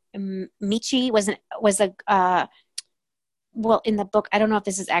where Michi was well, in the book, I don't know if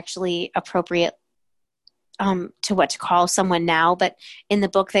this is actually appropriate to what to call someone now, but in the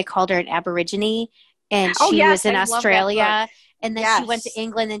book they called her an Aborigine, and she was in Australia, and then she went to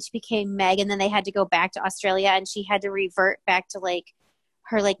England, and she became Meg, and then they had to go back to Australia, and she had to revert back to like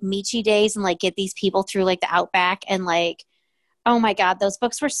her like Michi days and like get these people through like the outback, and like, oh my God, those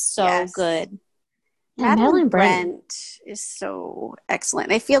books were so good. Madeline Brent is so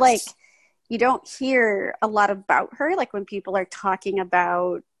excellent. I feel like you don't hear a lot about her, like when people are talking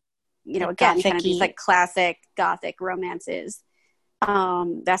about, again, kind of these like classic Gothic romances.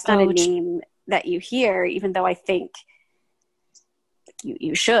 That's not a name that you hear, even though I think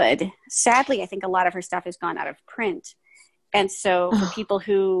you should. Sadly, I think a lot of her stuff has gone out of print. And so for people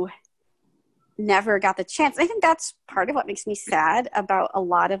who never got the chance, I think that's part of what makes me sad about a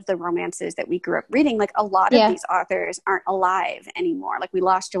lot of the romances that we grew up reading. Like a lot of these authors aren't alive anymore. Like we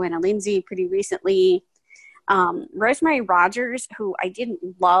lost Joanna Lindsey pretty recently. Rosemary Rogers, who I didn't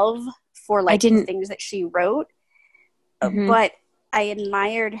love for like the things that she wrote, but I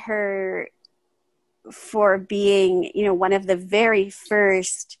admired her for being, one of the very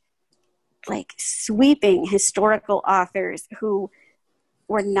first like sweeping historical authors who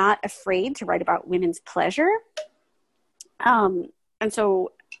were not afraid to write about women's pleasure. And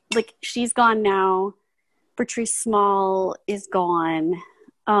so like she's gone now. Patrice Small is gone.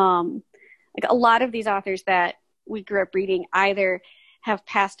 Like a lot of these authors that we grew up reading either have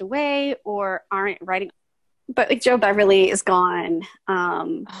passed away or aren't writing. But like Jo Beverly is gone.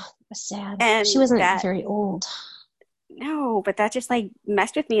 That's sad. And she wasn't very old. No, but that just like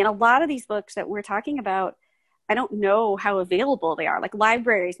messed with me. And a lot of these books that we're talking about, I don't know how available they are. Like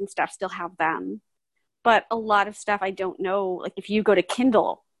libraries and stuff still have them. But a lot of stuff I don't know. Like if you go to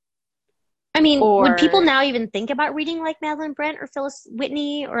Kindle. I mean, would people now even think about reading like Madeline Brent or Phyllis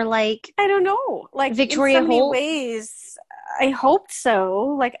Whitney or like, I don't know, like Victoria in so many Holt? ways, I hoped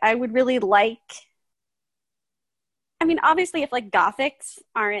so. Like I would really like, I mean, obviously if like Gothics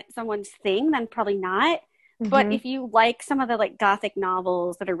aren't someone's thing, then probably not. But if you like some of the like Gothic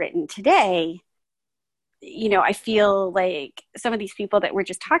novels that are written today, I feel like some of these people that we're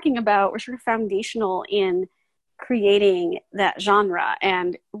just talking about were sort of foundational in creating that genre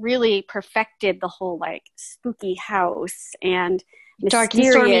and really perfected the whole like spooky house and dark and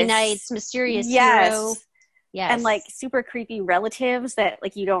stormy nights, mysterious hero. Yes. And like super creepy relatives that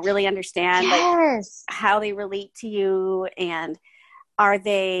like you don't really understand like how they relate to you, and are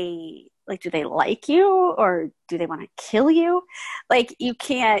they like, do they like you or do they want to kill you? Like you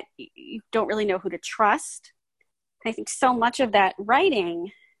don't really know who to trust. And I think so much of that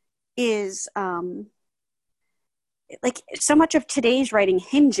writing is like so much of today's writing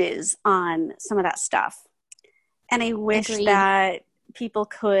hinges on some of that stuff. And I wish that people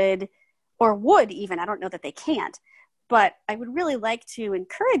could or would even, I don't know that they can't, but I would really like to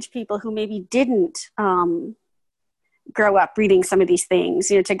encourage people who maybe didn't grow up reading some of these things,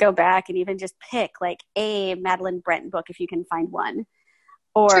 to go back and even just pick like a Madeline Brent book if you can find one,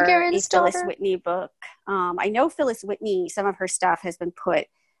 or a Phyllis Whitney book. I know Phyllis Whitney, some of her stuff has been put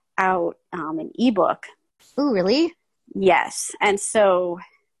out in ebook. Oh, really? Yes. And so,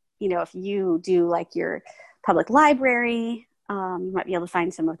 if you do like your public library, you might be able to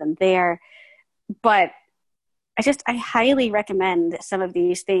find some of them there. But I highly recommend some of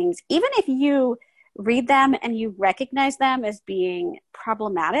these things, even if you read them and you recognize them as being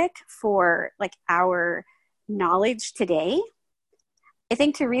problematic for like our knowledge today. I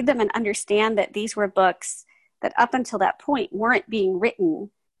think to read them and understand that these were books that up until that point weren't being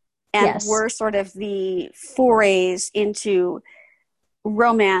written and were sort of the forays into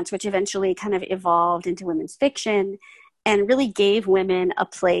romance, which eventually kind of evolved into women's fiction and really gave women a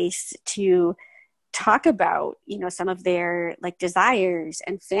place to talk about, some of their like desires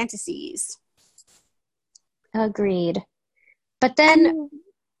and fantasies. Agreed. But then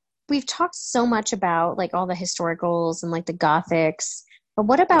we've talked so much about like all the historicals and like the Gothics, but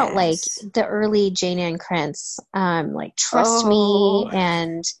what about like the early Jane Ann Krentz, like Trust Me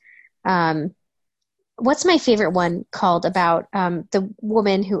and what's my favorite one called about the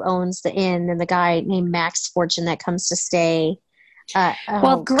woman who owns the inn and the guy named Max Fortune that comes to stay. Grand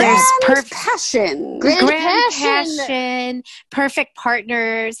Passion. Grand Passion, Perfect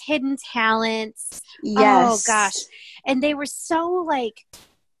Partners, Hidden Talents. Yes. Oh gosh. And they were so like,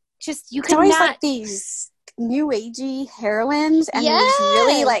 just, you It's could always not. like these new agey heroines and Yes. these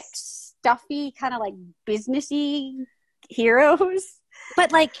really like stuffy, kind of like businessy heroes.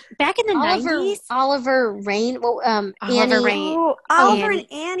 But like back in the 90s. Oliver Rain. Well, Oliver Annie Rain. Oh, Oliver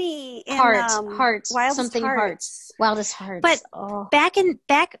and Annie in Hearts. Wildest Something Hearts. Wildest Hearts. But back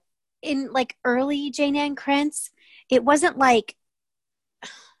in like early Jane Ann Krentz, it wasn't like,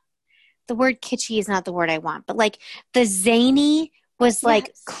 the word kitschy is not the word I want, but like the zany was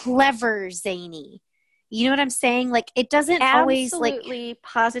like clever zany. You know what I'm saying? Like it doesn't always like absolutely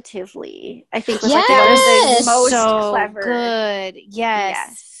positively. I think was like one of the most so clever. Good.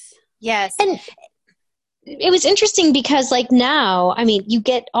 Yes. And it was interesting because like now, I mean, you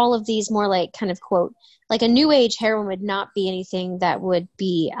get all of these more like kind of quote, like a new age heroine would not be anything that would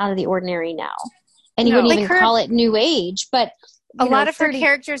be out of the ordinary now. And you wouldn't even call it new age, but a lot of her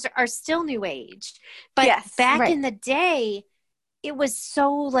characters are still new age. But back in the day, it was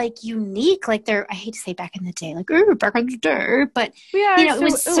so like unique. Like I hate to say back in the day, like back in the day, but it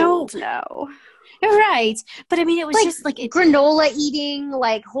was so no. Right. But I mean, it was like just like granola eating,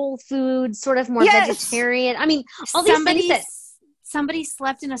 like whole food, sort of more vegetarian. I mean, all these things that somebody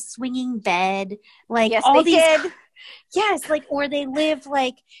slept in a swinging bed, like yes, all they these. did. Yes, like, or they lived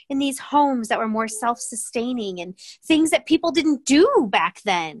like in these homes that were more self-sustaining and things that people didn't do back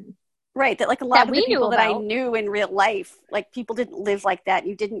then. Right, that like a lot of the people that I knew in real life, like people didn't live like that.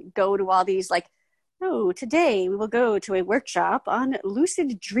 You didn't go to all these like, oh, today we will go to a workshop on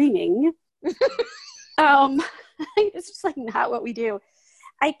lucid dreaming. It's just like not what we do.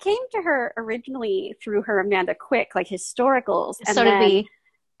 I came to her originally through her Amanda Quick, like historicals, and so did we.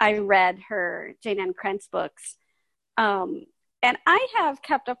 I read her Jane Ann Krentz books. And I have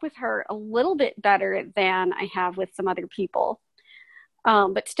kept up with her a little bit better than I have with some other people.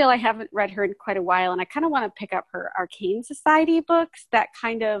 But still, I haven't read her in quite a while, and I kind of want to pick up her Arcane Society books that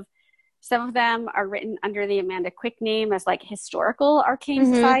kind of, some of them are written under the Amanda Quick name as like historical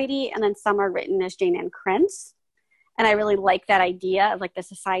Arcane Society, and then some are written as Jane Ann Krentz. And I really like that idea of like the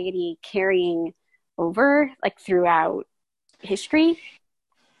society carrying over like throughout history.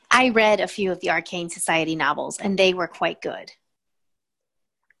 I read a few of the Arcane Society novels, and they were quite good.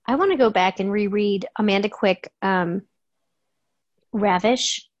 I want to go back and reread Amanda Quick,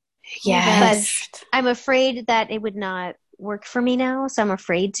 Ravish. Yes. But I'm afraid that it would not work for me now, so I'm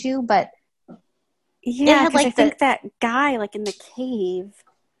afraid to, but yeah, like I think that guy like in the cave.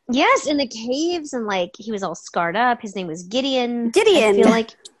 Yes, in the caves, and like he was all scarred up. His name was Gideon. I feel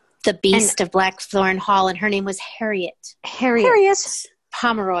like the Beast of Blackthorn Hall, and her name was Harriet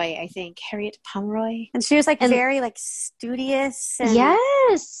Pomeroy, I think. Harriet Pomeroy. And she was like very like studious and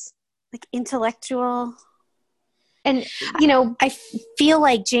like intellectual. And you know, I feel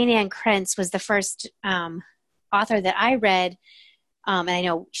like Jane Ann Krentz was the first author that I read, and I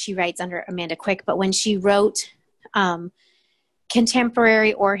know she writes under Amanda Quick, but when she wrote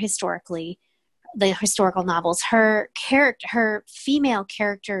contemporary or historically, the historical novels, her female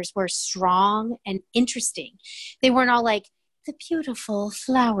characters were strong and interesting. They weren't all like the beautiful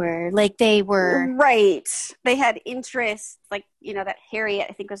flower, like they were. Right. They had interests, like, you know, that Harriet,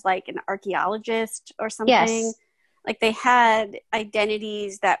 I think, was like an archaeologist or something. Yes. Like they had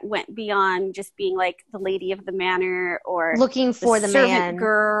identities that went beyond just being like the lady of the manor or looking for the servant man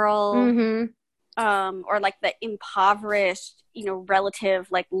girl. Mm-hmm. Or like the impoverished, you know, relative,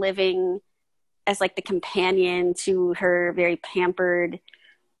 like living as like the companion to her very pampered,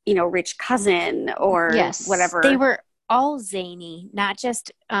 you know, rich cousin or whatever. They were all zany, not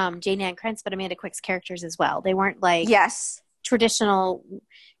just Jane Ann Krentz, but Amanda Quick's characters as well. They weren't like traditional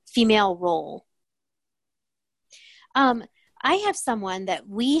female role. I have someone that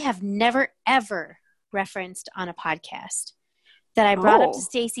we have never, ever referenced on a podcast that I brought up to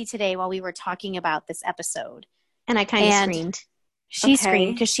Stacy today while we were talking about this episode. And I kind of screamed. She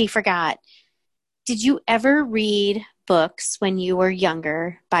screamed because she forgot. Did you ever read books when you were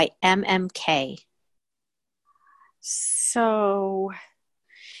younger by MMK? So,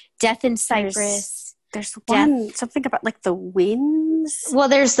 Death in Cyprus. There's one, something about like the winds. Well,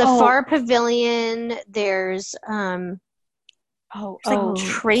 there's the Far Pavilion. There's Trade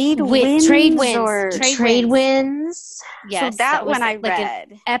Winds. Trade Winds. Yes, so that one I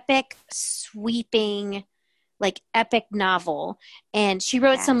read. An epic, sweeping, like epic novel, and she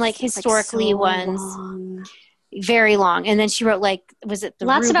wrote some like historically ones, very long, and then she wrote like, was it the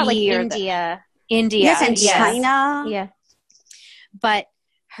lots Ruby about like or India India. Yes, and China. Yeah. But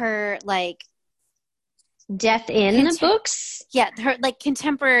her like Death in books? Yeah, her like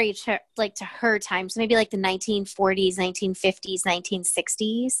contemporary to her time. So maybe like the 1940s, 1950s,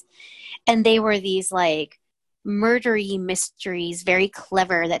 1960s. And they were these like murdery mysteries, very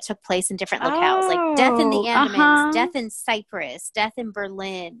clever, that took place in different locales, like Death in the Andamans, Death in Cyprus, Death in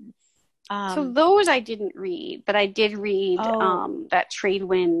Berlin. So those I didn't read, but I did read that Trade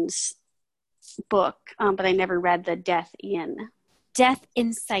Winds book, but I never read the Death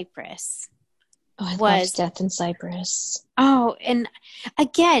in Cyprus. Oh, I loved Death in Cyprus. Oh, and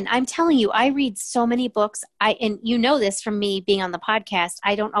again, I'm telling you, I read so many books. And you know this from me being on the podcast,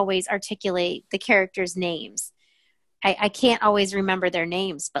 I don't always articulate the characters' names. I can't always remember their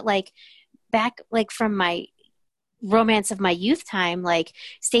names, but like back like from my romance of my youth time, like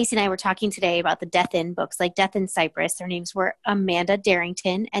Stacey and I were talking today about the Death in books, like Death in Cyprus. Their names were Amanda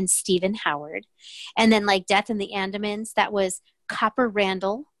Darrington and Stephen Howard. And then like Death in the Andamans, that was Copper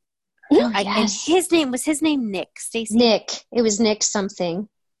Randall. Oh, yes. And his name Nick, Stacey? Nick. It was Nick something.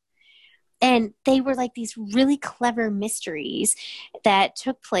 And they were like these really clever mysteries that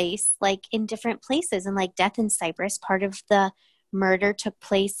took place like in different places. And like Death in Cyprus, part of the murder took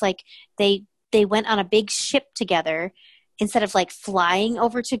place like they went on a big ship together. Instead of like flying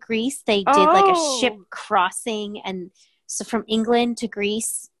over to Greece, they did like a ship crossing, and so from England to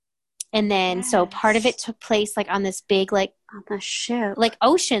Greece. And then so part of it took place like on this big like on the ship, like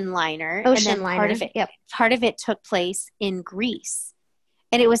ocean liner. Part of it took place in Greece.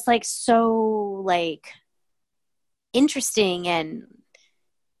 And it was like so like interesting, and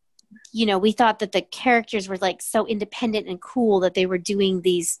you know, we thought that the characters were like so independent and cool that they were doing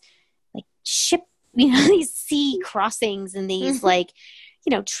these like ship, you know, these sea crossings and these like,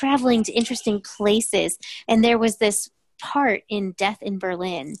 you know, traveling to interesting places. And there was this part in Death in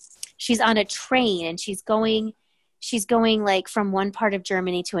Berlin. She's on a train and she's going like from one part of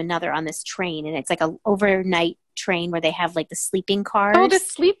Germany to another on this train, and it's like a overnight train where they have like the sleeping cars. Oh, the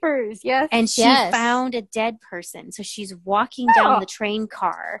sleepers, yes. And she found a dead person. So she's walking down the train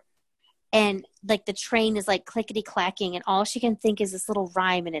car, and like the train is like clickety clacking, and all she can think is this little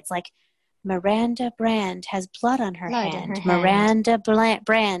rhyme, and it's like, Miranda Brand has blood on her hand. Miranda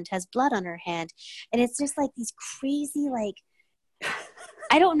Brand has blood on her hand. And it's just like these crazy, like,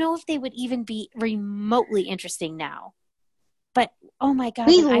 I don't know if they would even be remotely interesting now. But, oh my God.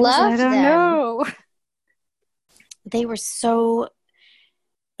 We love them. I don't know. They were so,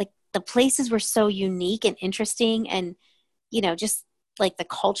 like, the places were so unique and interesting, and, you know, just like the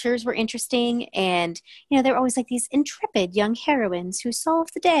cultures were interesting, and you know, there were always like these intrepid young heroines who solve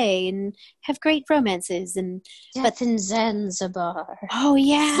the day and have great romances. And Death in Zanzibar. Oh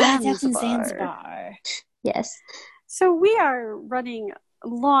yeah, Death in Zanzibar. Yes. So we are running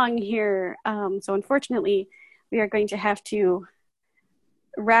long here, so unfortunately we are going to have to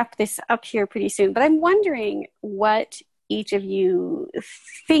wrap this up here pretty soon, but I'm wondering what each of you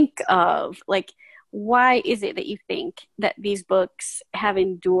think of, like, why is it that you think that these books have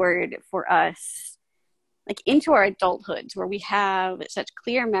endured for us, like into our adulthoods, where we have such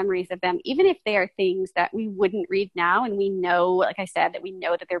clear memories of them, even if they are things that we wouldn't read now? And we know, like I said, that we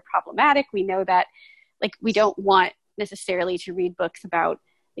know that they're problematic. We know that, like, we don't want necessarily to read books about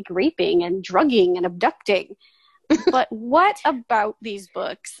like raping and drugging and abducting. But what about these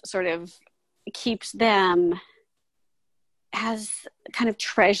books sort of keeps them as kind of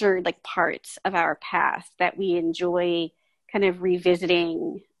treasured like parts of our past that we enjoy kind of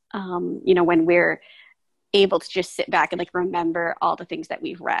revisiting, you know, when we're able to just sit back and like remember all the things that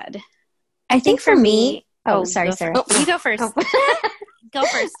we've read? I think for me, sorry, Sarah. You go first. Go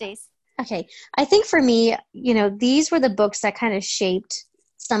first, Stace. Okay. I think for me, you know, these were the books that kind of shaped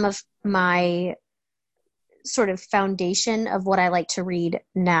some of my sort of foundation of what I like to read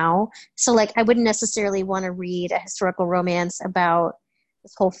now. So like, I wouldn't necessarily want to read a historical romance about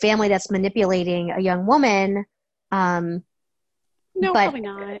this whole family that's manipulating a young woman. No, probably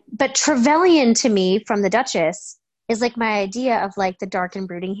not. But Trevelyan to me from the Duchess is like my idea of like the dark and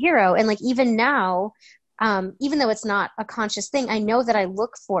brooding hero. And like, even now, even though it's not a conscious thing, I know that I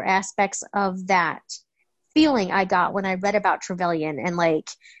look for aspects of that feeling I got when I read about Trevelyan, and like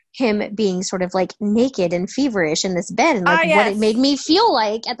him being sort of like naked and feverish in this bed, and like what it made me feel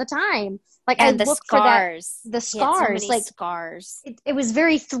like at the time. Like, and I looked for that, the scars, so like scars. It was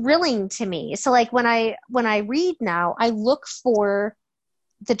very thrilling to me. So like when I read now, I look for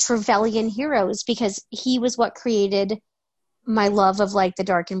the Trevelyan heroes, because he was what created my love of like the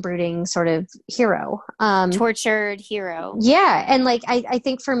dark and brooding sort of hero, tortured hero. Yeah. And like, I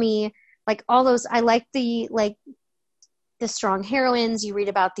think for me, like all those, I like the, like the strong heroines. You read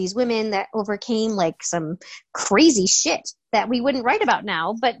about these women that overcame like some crazy shit that we wouldn't write about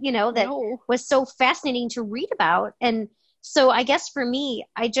now, but that was so fascinating to read about. And so I guess for me,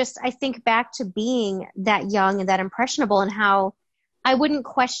 I think back to being that young and that impressionable, and how I wouldn't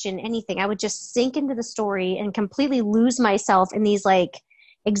question anything. I would just sink into the story and completely lose myself in these like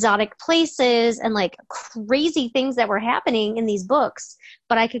exotic places and like crazy things that were happening in these books,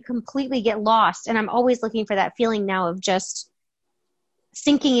 but I could completely get lost. And I'm always looking for that feeling now of just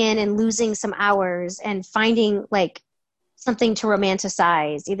sinking in and losing some hours and finding like something to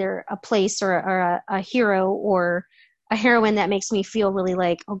romanticize, either a place or a hero or a heroine that makes me feel really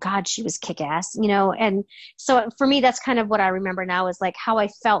like, oh God, she was kick-ass, And so for me, that's kind of what I remember now, is like how I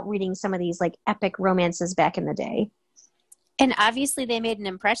felt reading some of these like epic romances back in the day. And obviously they made an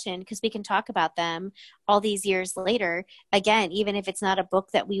impression, because we can talk about them all these years later. Again, even if it's not a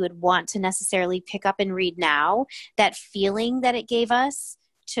book that we would want to necessarily pick up and read now, that feeling that it gave us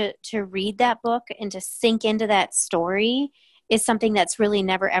to read that book and to sink into that story is something that's really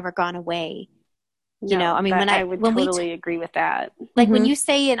never, ever gone away. I mean, I would totally agree with that. Like when you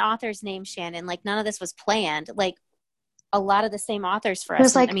say an author's name, Shannon, like none of this was planned. Like a lot of the same authors for us. It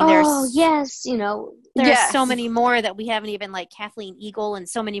was like, I mean, yes, there's so many more that we haven't even, like Kathleen Eagle, and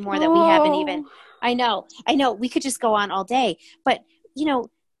so many more that we haven't even. I know. We could just go on all day, but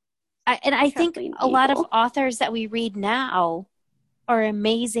I think a lot of authors that we read now are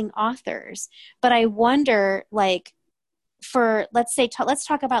amazing authors. But I wonder, like, for let's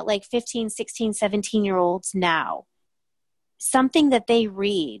talk about like 15, 16, 17-year-olds now. Something that they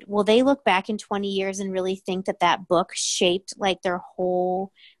read, will they look back in 20 years and really think that book shaped like their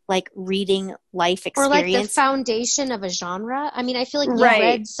whole like reading life experience? Or like the foundation of a genre? I mean, I feel like you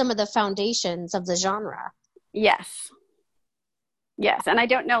read some of the foundations of the genre. Yes. And I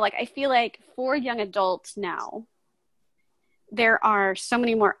don't know, like I feel like for young adults now, there are so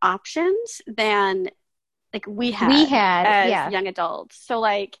many more options than like we had as young adults. So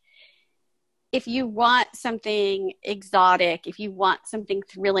like, if you want something exotic, if you want something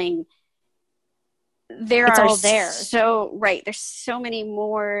thrilling, there's so many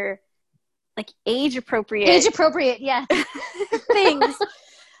more like age appropriate, yeah, things.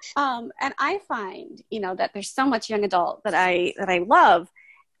 And I find, that there's so much young adult that I love.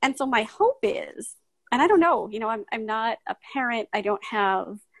 And so my hope is, and I don't know, I'm not a parent. I don't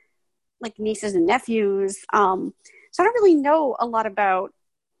have like nieces and nephews. So I don't really know a lot about,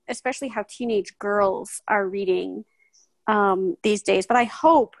 especially how teenage girls are reading these days. But I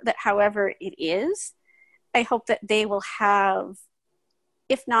hope that however it is, I hope that they will have,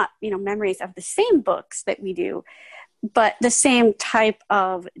 if not, memories of the same books that we do, but the same type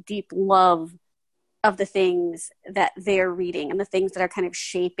of deep love of the things that they're reading and the things that are kind of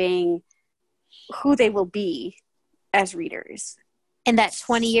shaping who they will be as readers. And that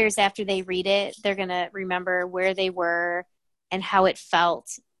 20 years after they read it, they're going to remember where they were and how it felt,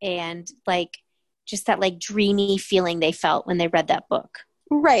 and like just that like dreamy feeling they felt when they read that book.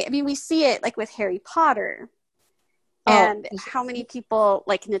 Right. I mean, we see it like with Harry Potter and how many people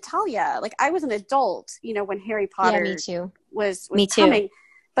like Natalia, like I was an adult, when Harry Potter was coming,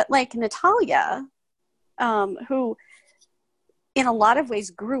 but like Natalia, who in a lot of ways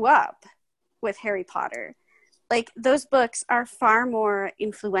grew up with Harry Potter, like those books are far more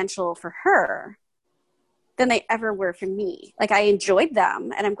influential for her than they ever were for me. Like I enjoyed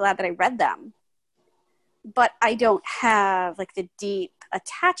them and I'm glad that I read them, but I don't have like the deep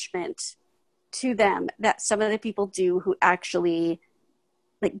attachment to them that some of the people do who actually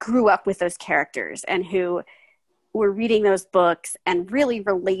like grew up with those characters and who were reading those books and really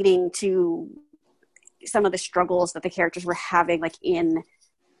relating to some of the struggles that the characters were having like in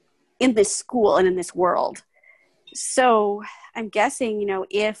this school and in this world. So I'm guessing,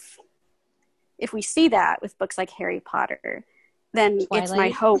 if we see that with books like Harry Potter, then Twilight. It's my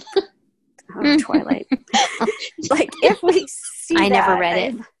hope. Twilight. Like if we see I never read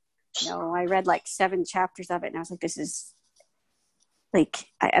it. No, I read like 7 chapters of it and I was like, this is like,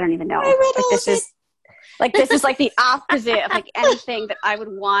 I don't even know. This is like the opposite of like anything that I would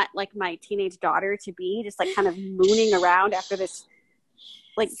want like my teenage daughter to be, just like kind of mooning around after this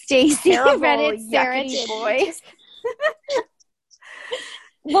like Stacey read it, Sarah boy.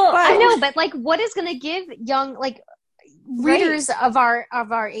 Well, I know, but like, what is going to give young like readers of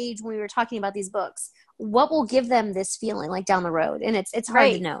our age, when we were talking about these books, what will give them this feeling like down the road? And it's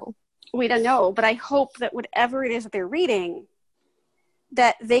hard to know. We don't know, but I hope that whatever it is that they're reading,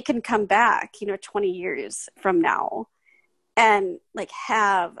 that they can come back, 20 years from now and like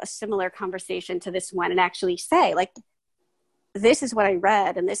have a similar conversation to this one and actually say like, this is what I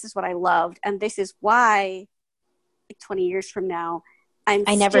read and this is what I loved and this is why like 20 years from now, I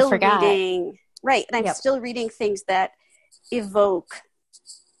never still forgot. reading, right, and I'm still reading things that evoke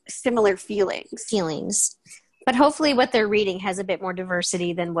similar feelings. But hopefully what they're reading has a bit more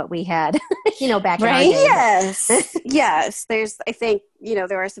diversity than what we had, back in our Right? day. Yes. Yes. I think,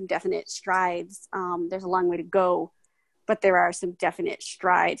 there are some definite strides. There's a long way to go, but there are some definite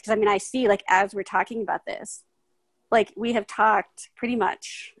strides. Because, I see, like, as we're talking about this, like, we have talked pretty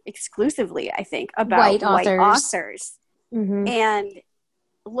much exclusively, I think, about white authors. Mm-hmm. And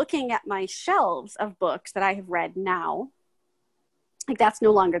looking at my shelves of books that I have read now, like, that's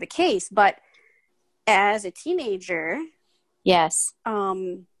no longer the case. But as a teenager, yes,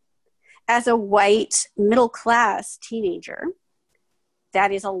 as a white middle-class teenager,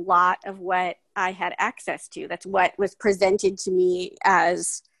 that is a lot of what I had access to. That's what was presented to me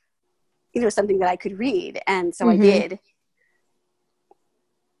as, something that I could read. And so I did.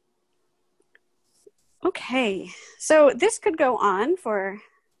 Okay. So this could go on for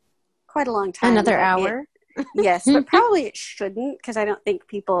quite a long time. Another hour. Yes, but probably it shouldn't, because I don't think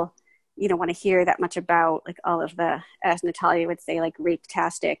people, want to hear that much about, like, all of the, as Natalia would say, like,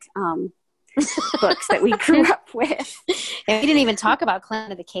 rape-tastic books that we grew up with. And we didn't even talk about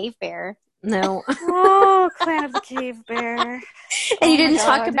Clan of the Cave Bear. No. Oh, Clan of the Cave Bear. And you didn't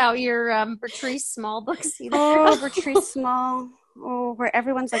talk about your Bertrice Small books either. Oh, Bertrice Small. Oh, where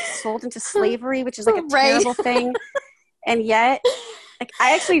everyone's, like, sold into slavery, which is, like, a terrible thing. And yet, like,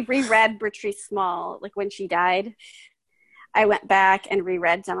 I actually reread Bertrice Small, like, when she died. I went back and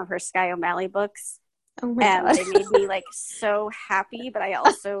reread some of her Skye O'Malley books. Oh my God. They made me, like, so happy, but I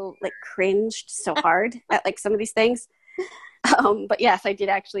also, like, cringed so hard at, like, some of these things. But yes, I did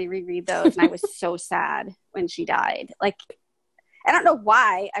actually reread those, and I was so sad when she died. Like, I don't know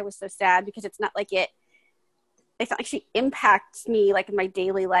why I was so sad, because it's not like it's not like she impacts me, like, in my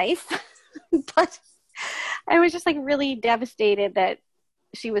daily life. But I was just, like, really devastated that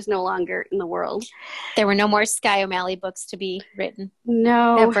she was no longer in the world. There were no more Skye O'Malley books to be written.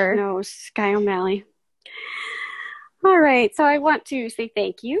 No Skye O'Malley. All right. So I want to say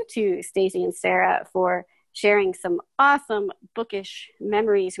thank you to Stacey and Sarah for sharing some awesome bookish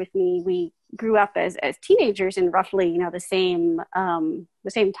memories with me. We grew up as teenagers in roughly, the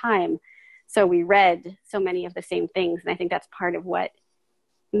same time. So we read so many of the same things. And I think that's part of what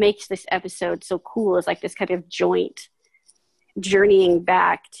makes this episode so cool, is like this kind of joint journeying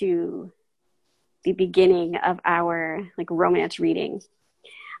back to the beginning of our, like, romance reading.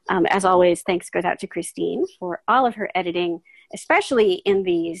 As always, thanks goes out to Christine for all of her editing, especially in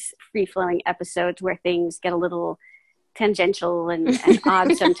these free-flowing episodes where things get a little tangential and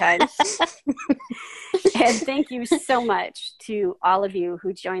odd sometimes. And thank you so much to all of you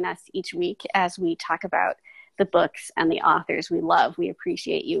who join us each week as we talk about the books and the authors we love. We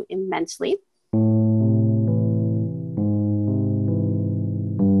appreciate you immensely.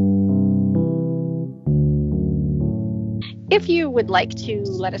 If you would like to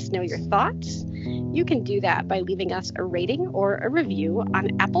let us know your thoughts, you can do that by leaving us a rating or a review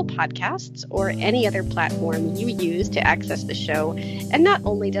on Apple Podcasts or any other platform you use to access the show. And not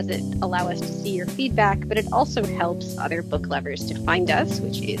only does it allow us to see your feedback, but it also helps other book lovers to find us,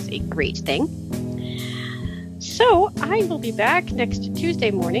 which is a great thing. So I will be back next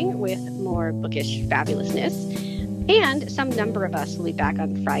Tuesday morning with more bookish fabulousness. And some number of us will be back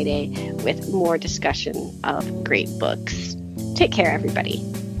on Friday with more discussion of great books. Take care, everybody.